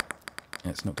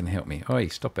 it's not going to help me. Oi,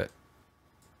 stop it.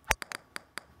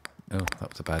 Oh, that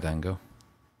was a bad angle.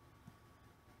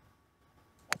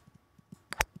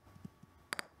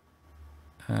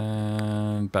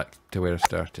 And back to where I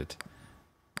started.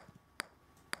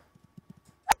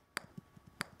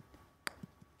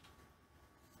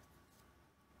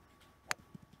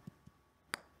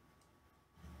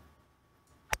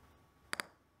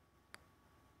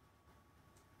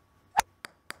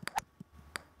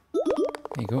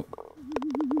 There you go.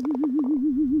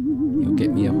 You'll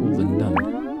get me a hole in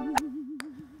none.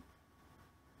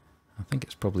 I think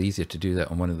it's probably easier to do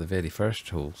that on one of the very first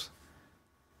holes.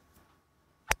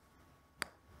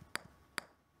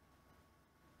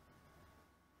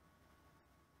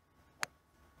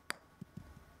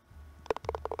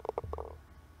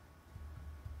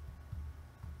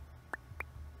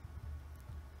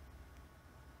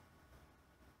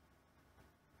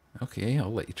 Okay,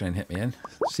 I'll let you try and hit me in.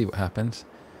 See what happens.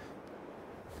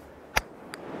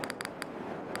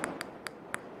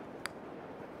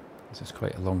 This is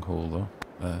quite a long hole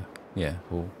though. Yeah,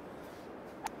 hole.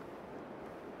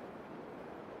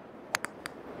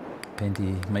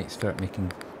 Pendy might start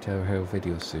making Tower Hill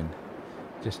videos soon.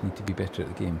 Just need to be better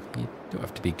at the game. You don't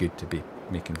have to be good to be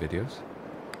making videos.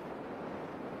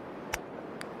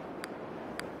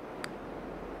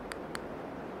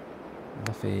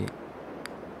 Luffy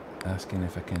asking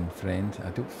if I can friend.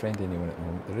 I don't friend anyone at the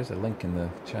moment. There is a link in the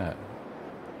chat.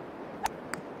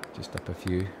 Just up a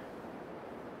few.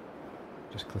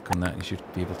 Just click on that and you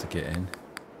should be able to get in.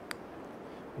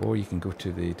 Or you can go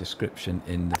to the description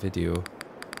in the video,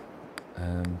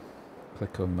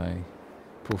 click on my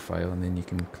profile, and then you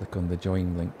can click on the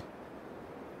join link.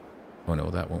 Oh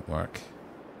no, that won't work.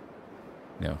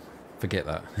 No, forget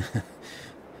that.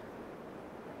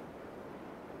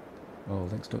 Oh,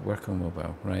 links don't work on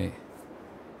mobile, right.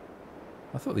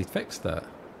 I thought they'd fixed that.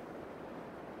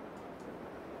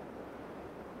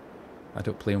 I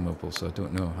don't play on mobile, so I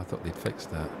don't know. I thought they'd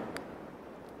fixed that.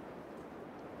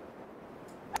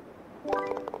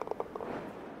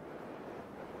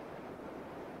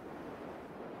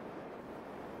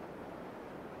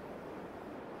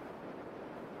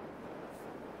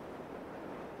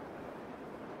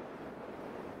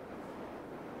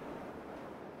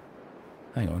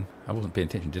 Hang on, I wasn't paying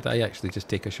attention. Did I actually just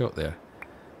take a shot there?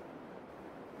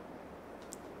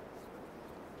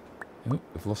 Oh,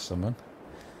 we've lost someone.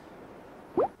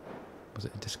 Was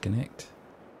it a disconnect?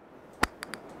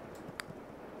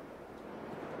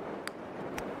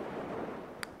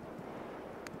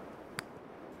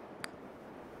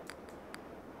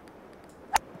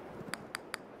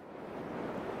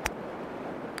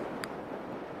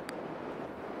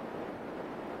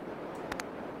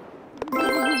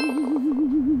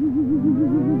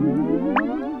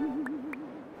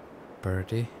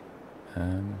 Birdie.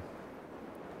 Yeah,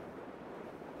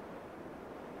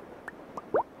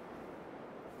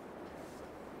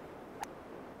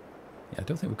 I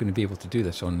don't think we're going to be able to do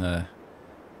this on well,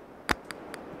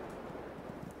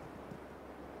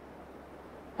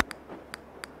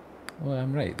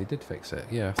 I'm right, they did fix it.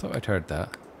 Yeah, I thought I'd heard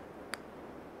that.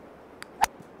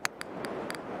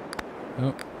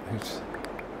 Oh, who's...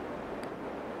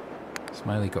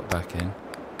 Smiley got back in.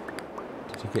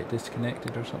 Did you get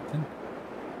disconnected or something?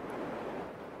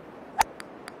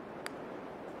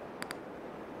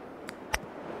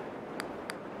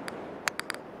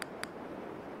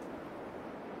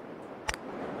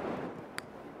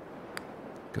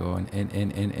 Go on,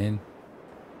 in.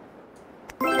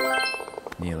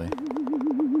 Nearly.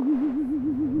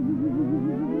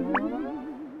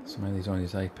 Smiley's on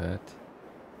his iPad.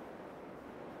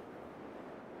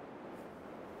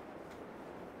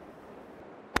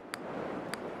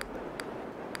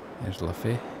 There's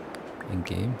Luffy in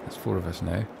game. There's 4 of us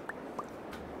now.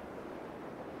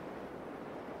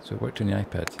 So it worked on the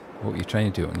iPad. What are you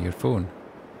trying to do on your phone?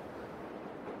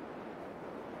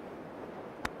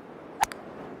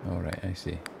 Alright, I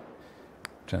see.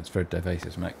 Transferred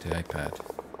devices Mac to iPad.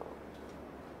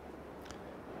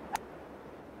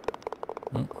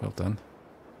 Oh, well done.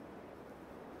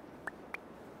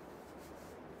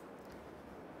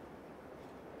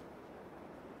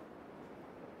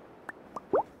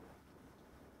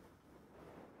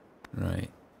 Right.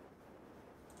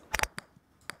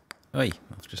 Oi,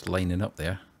 I was just lining up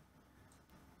there.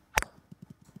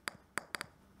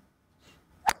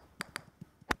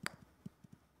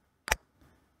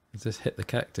 Has this hit the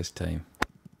cactus time?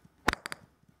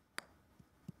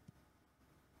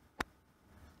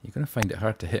 You're going to find it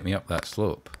hard to hit me up that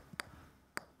slope.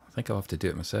 I think I'll have to do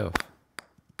it myself.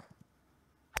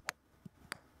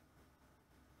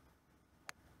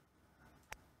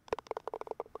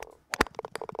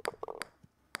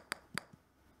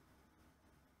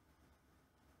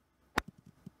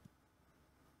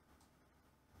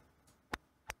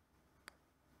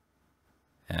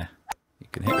 Yeah, you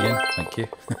can hit me in, thank you.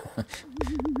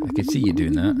 I could see you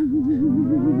doing that.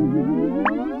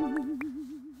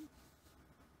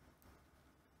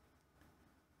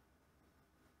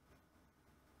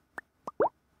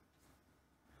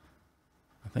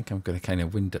 I think I'm going to kind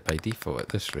of wind it by default at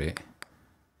this rate.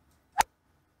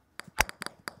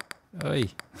 Oi!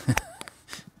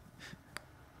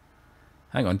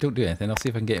 Hang on, don't do anything. I'll see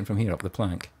if I can get him from here up the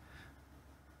plank.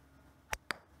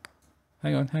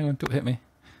 Hang on, don't hit me.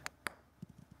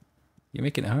 You're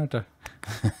making it harder.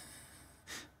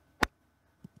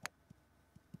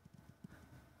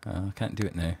 Oh, I can't do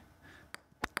it now.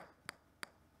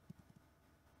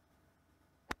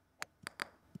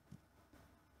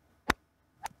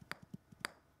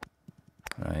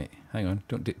 Right. Hang on,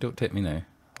 don't take me now.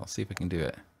 I'll see if I can do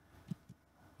it.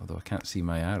 Although I can't see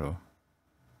my arrow.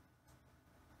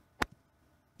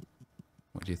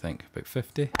 What do you think? About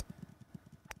 50?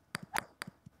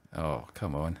 Oh,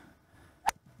 come on.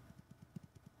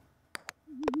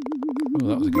 Oh,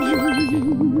 that was a good shot, Cookie.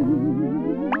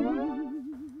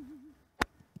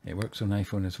 It works on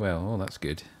iPhone as well. Oh, that's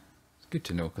good. It's good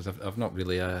to know, because I've not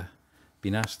really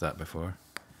been asked that before.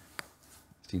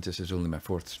 Since this is only my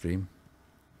 4th stream.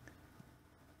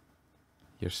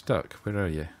 You're stuck. Where are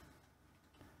you?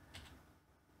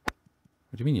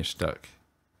 What do you mean you're stuck?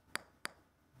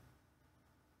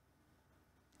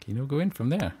 Can you not go in from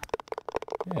there?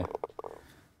 Yeah.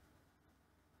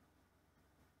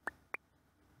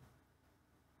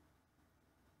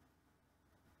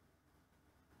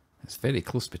 It's very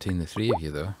close between the 3 of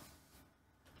you, though.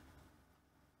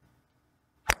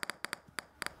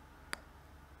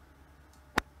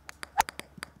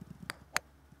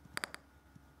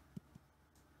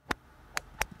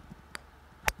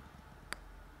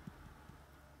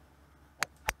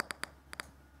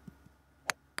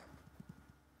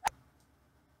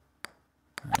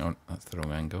 Hang on, that's the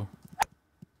wrong angle.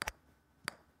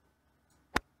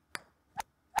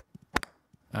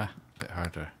 Ah, a bit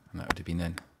harder, and that would have been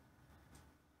in.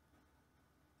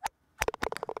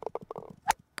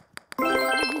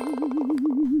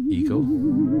 Eagle.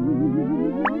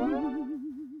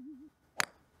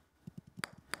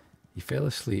 He fell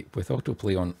asleep with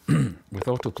autoplay on with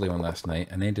autoplay on last night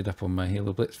and ended up on my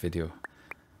Halo Blitz video.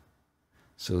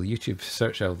 So YouTube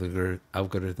search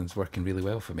algorithm's working really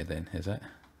well for me then, is it?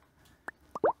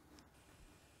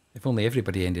 If only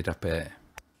everybody ended up at it.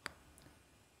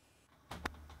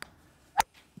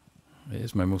 It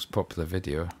is my most popular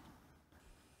video.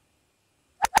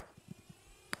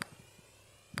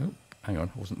 Oh, hang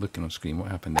on, I wasn't looking on screen. What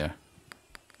happened there?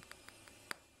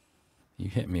 You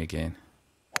hit me again.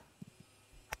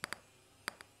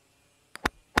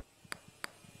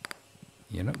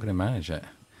 You're not going to manage it.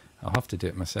 I'll have to do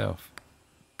it myself.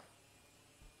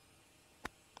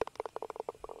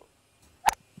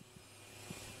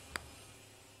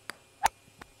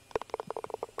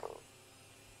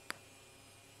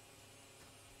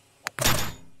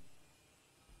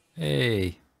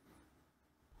 Hey!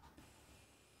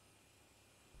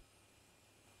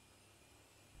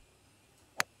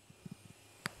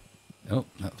 Oh,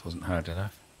 that wasn't hard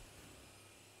enough.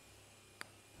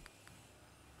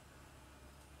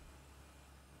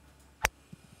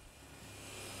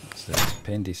 What's this?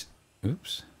 Pendy's...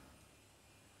 Oops.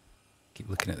 Keep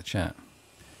looking at the chat.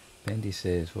 Pendy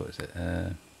says, what is it?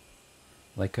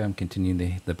 Like I'm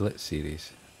continuing the Blitz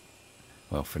series.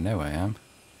 Well, for now I am.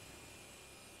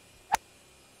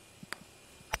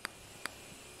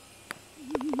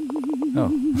 Oh.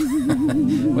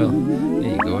 Well,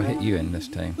 there you go. I hit you in this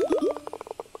time.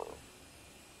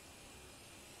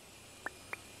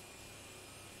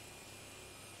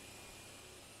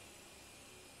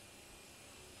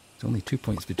 It's only 2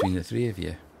 points between the 3 of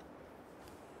you.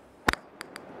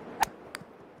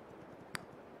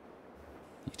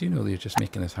 You do know that you're just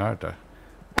making this harder.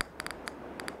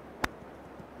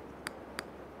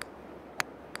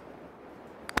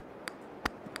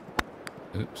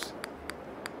 Oops.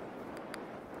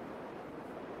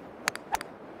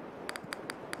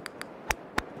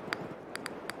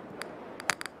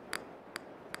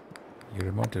 You're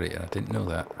a moderator, I didn't know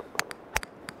that.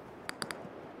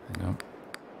 Hang on.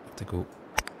 I have to go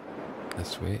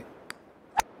this way.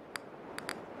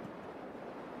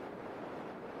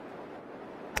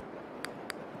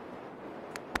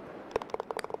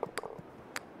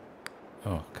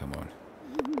 Oh, come on.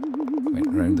 Went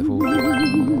round the whole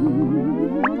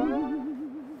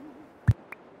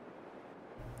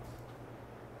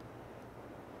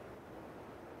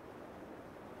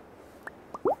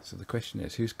So the question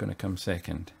is, who's going to come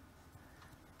second?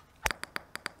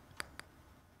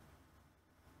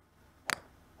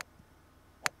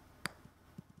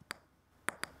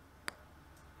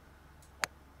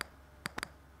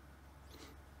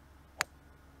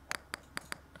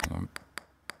 Hang on.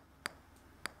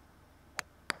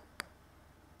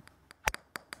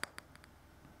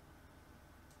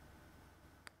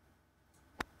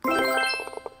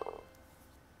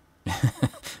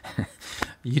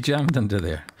 You jammed under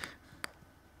there.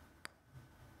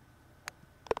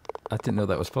 I didn't know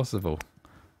that was possible.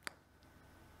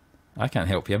 I can't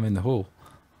help you, I'm in the hole.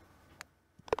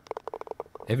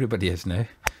 Everybody is now.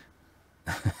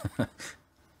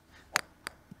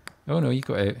 Oh no, you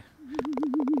got out.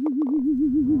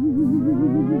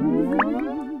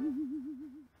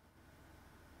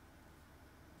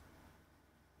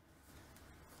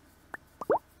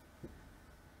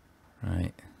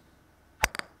 Right.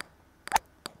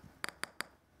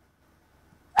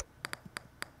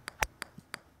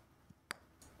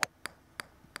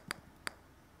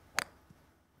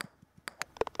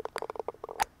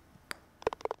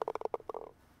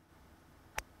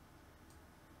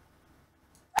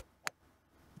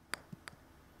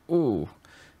 Oh,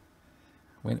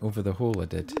 went over the hole I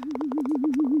did. That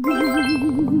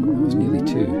was nearly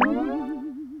 2.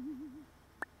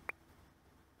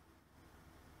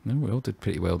 No, we all did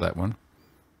pretty well that one.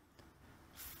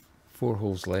 4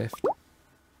 holes left.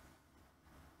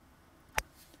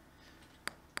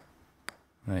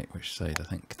 Right, which side? I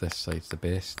think this side's the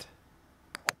best.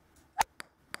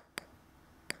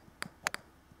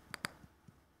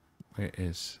 Where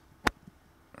is...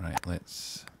 Right,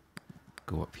 let's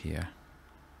go up here.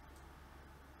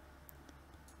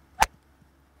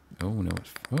 Oh no,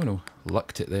 oh no,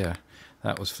 lucked it there.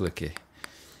 That was fluky.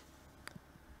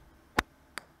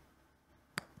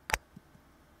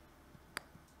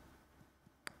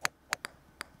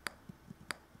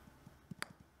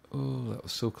 Oh, that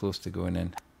was so close to going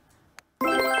in.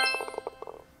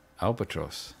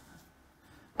 Albatross.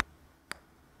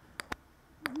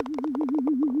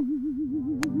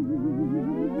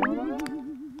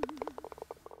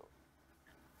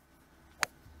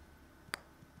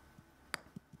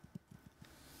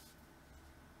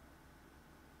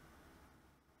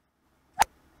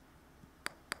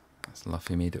 That's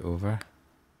Luffy made it over.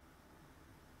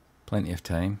 Plenty of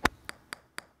time.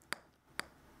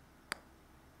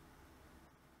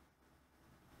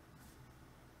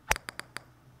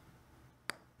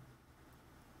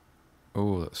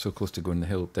 Oh, that's so close to going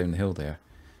down the hill there.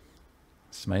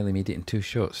 Smiley made it in 2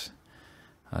 shots.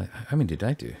 How many did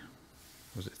I do?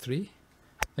 Was it 3?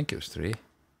 I think it was 3.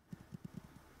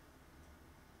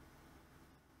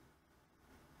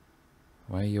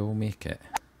 Why you all make it?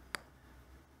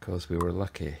 Because we were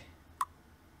lucky.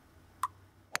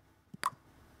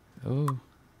 Oh.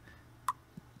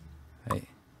 Hey,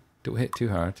 don't hit too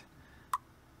hard.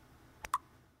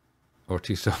 Or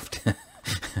too soft.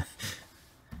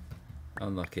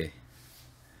 Unlucky.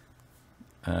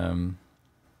 3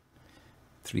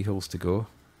 holes to go.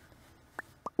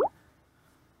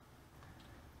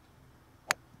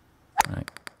 Right.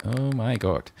 Oh my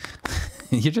god.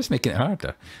 You're just making it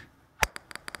harder.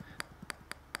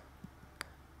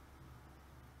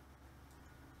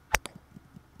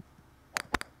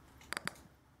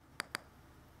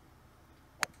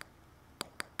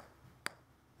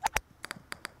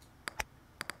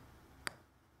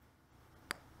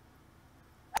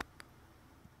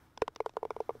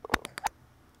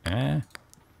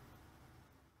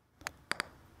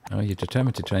 Oh, you're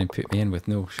determined to try and put me in with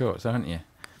no shots, aren't you?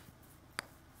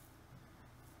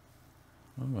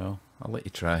 Oh well, I'll let you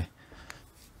try.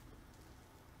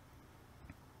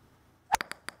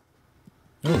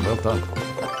 Oh, well done.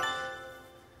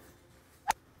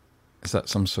 Is that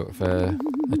some sort of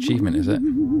achievement, is it?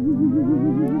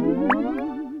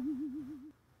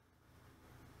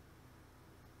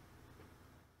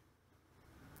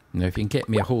 Now, if you can get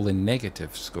me a hole in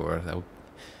negative score,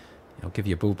 I'll give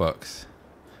you a bull box.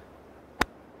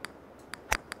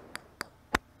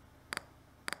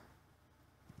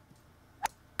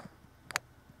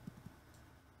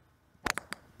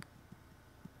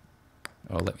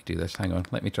 Oh, let me do this. Hang on.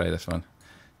 Let me try this one.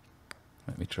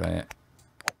 Let me try it.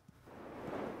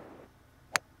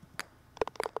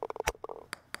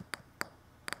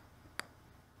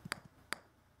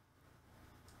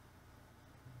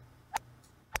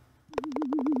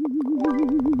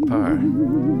 Par.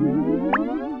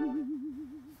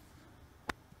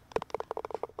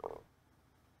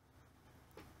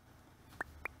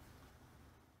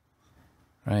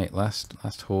 Right,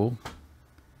 last hole.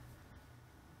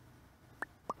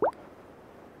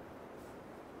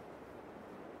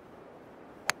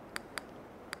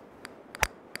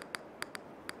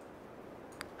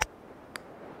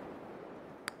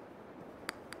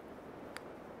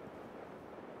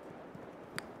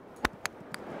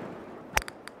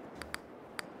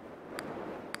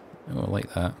 Oh, I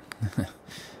like that.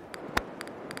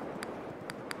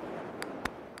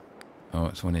 Oh,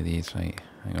 it's one of these, right?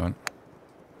 Hang on.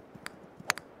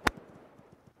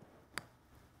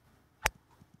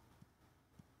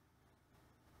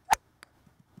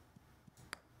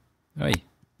 Oi.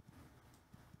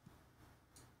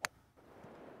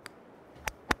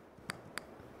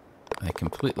 I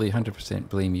completely 100%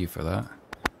 blame you for that.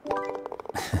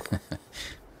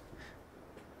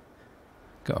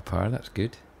 Got a par, that's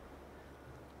good.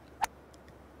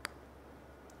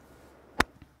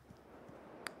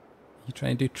 You try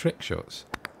and do trick shots.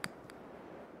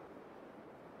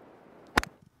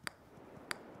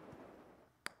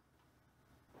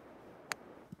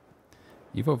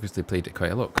 You've obviously played it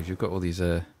quite a lot because you've got all these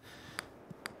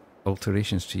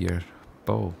alterations to your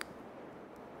ball.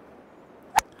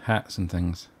 Hats and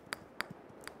things.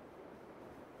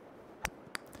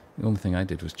 The only thing I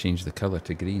did was change the colour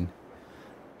to green.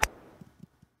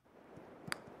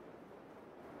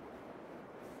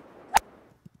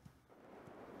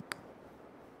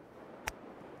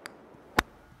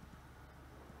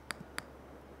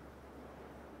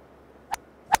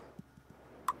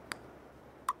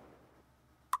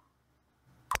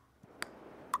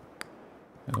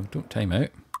 Oh, don't time out.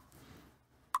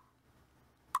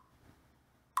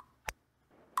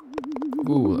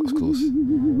 Oh, that was close.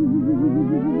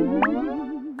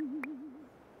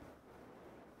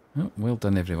 Oh, well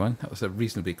done everyone. That was a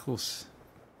reasonably close.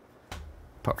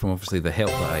 Apart from obviously the help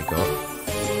that I got.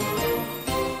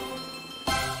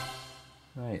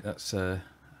 Right, that's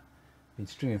been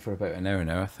streaming for about an hour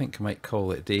now. I think I might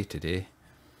call it a day today.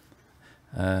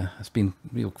 It's been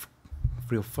real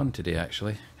fun today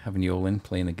actually, having you all in,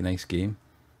 playing a nice game.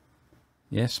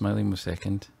 Yeah, Smiling was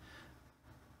second,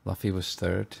 Luffy was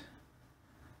third,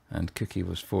 and Cookie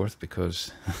was fourth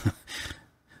because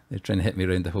they're trying to hit me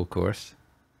around the whole course.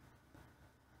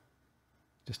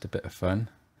 Just a bit of fun.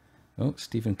 Oh,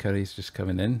 Stephen Curry's just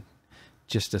coming in,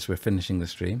 just as we're finishing the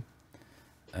stream.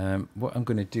 What I'm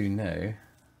going to do now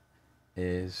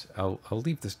is I'll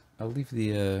leave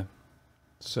the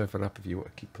server up if you want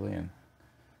to keep playing.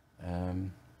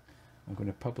 I'm going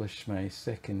to publish my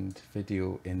second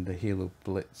video in the Halo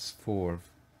Blitz 4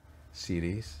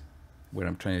 series, where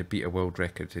I'm trying to beat a world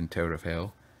record in Tower of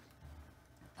Hell.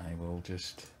 I will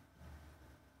just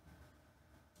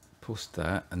post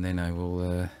that, and then I will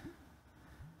hang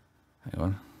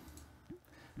on,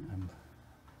 I'm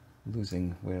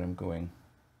losing where I'm going.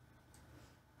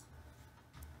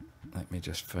 Let me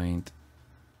just find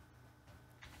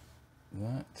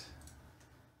that,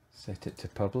 set it to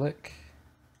public,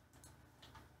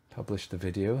 publish the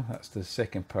video. That's the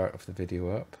second part of the video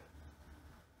up,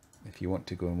 if you want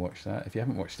to go and watch that. If you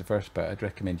haven't watched the first part, I'd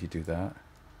recommend you do that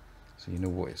so you know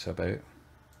what it's about.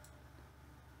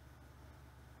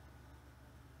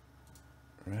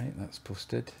 Right, that's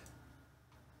posted.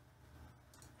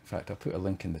 In fact, I'll put a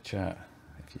link in the chat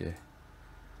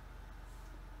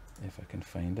if I can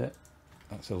find it.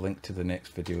 That's a link to the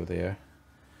next video there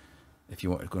if you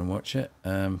want to go and watch it.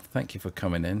 Thank you for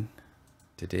coming in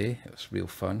today. It was real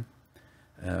fun.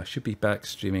 I should be back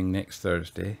streaming next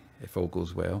Thursday if all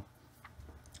goes well.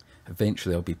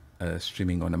 Eventually I'll be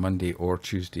streaming on a Monday or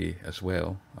Tuesday as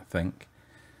well, I think.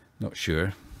 Not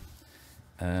sure.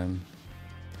 Until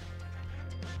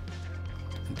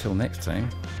next time,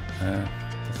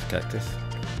 this is Cactus.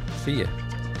 See ya.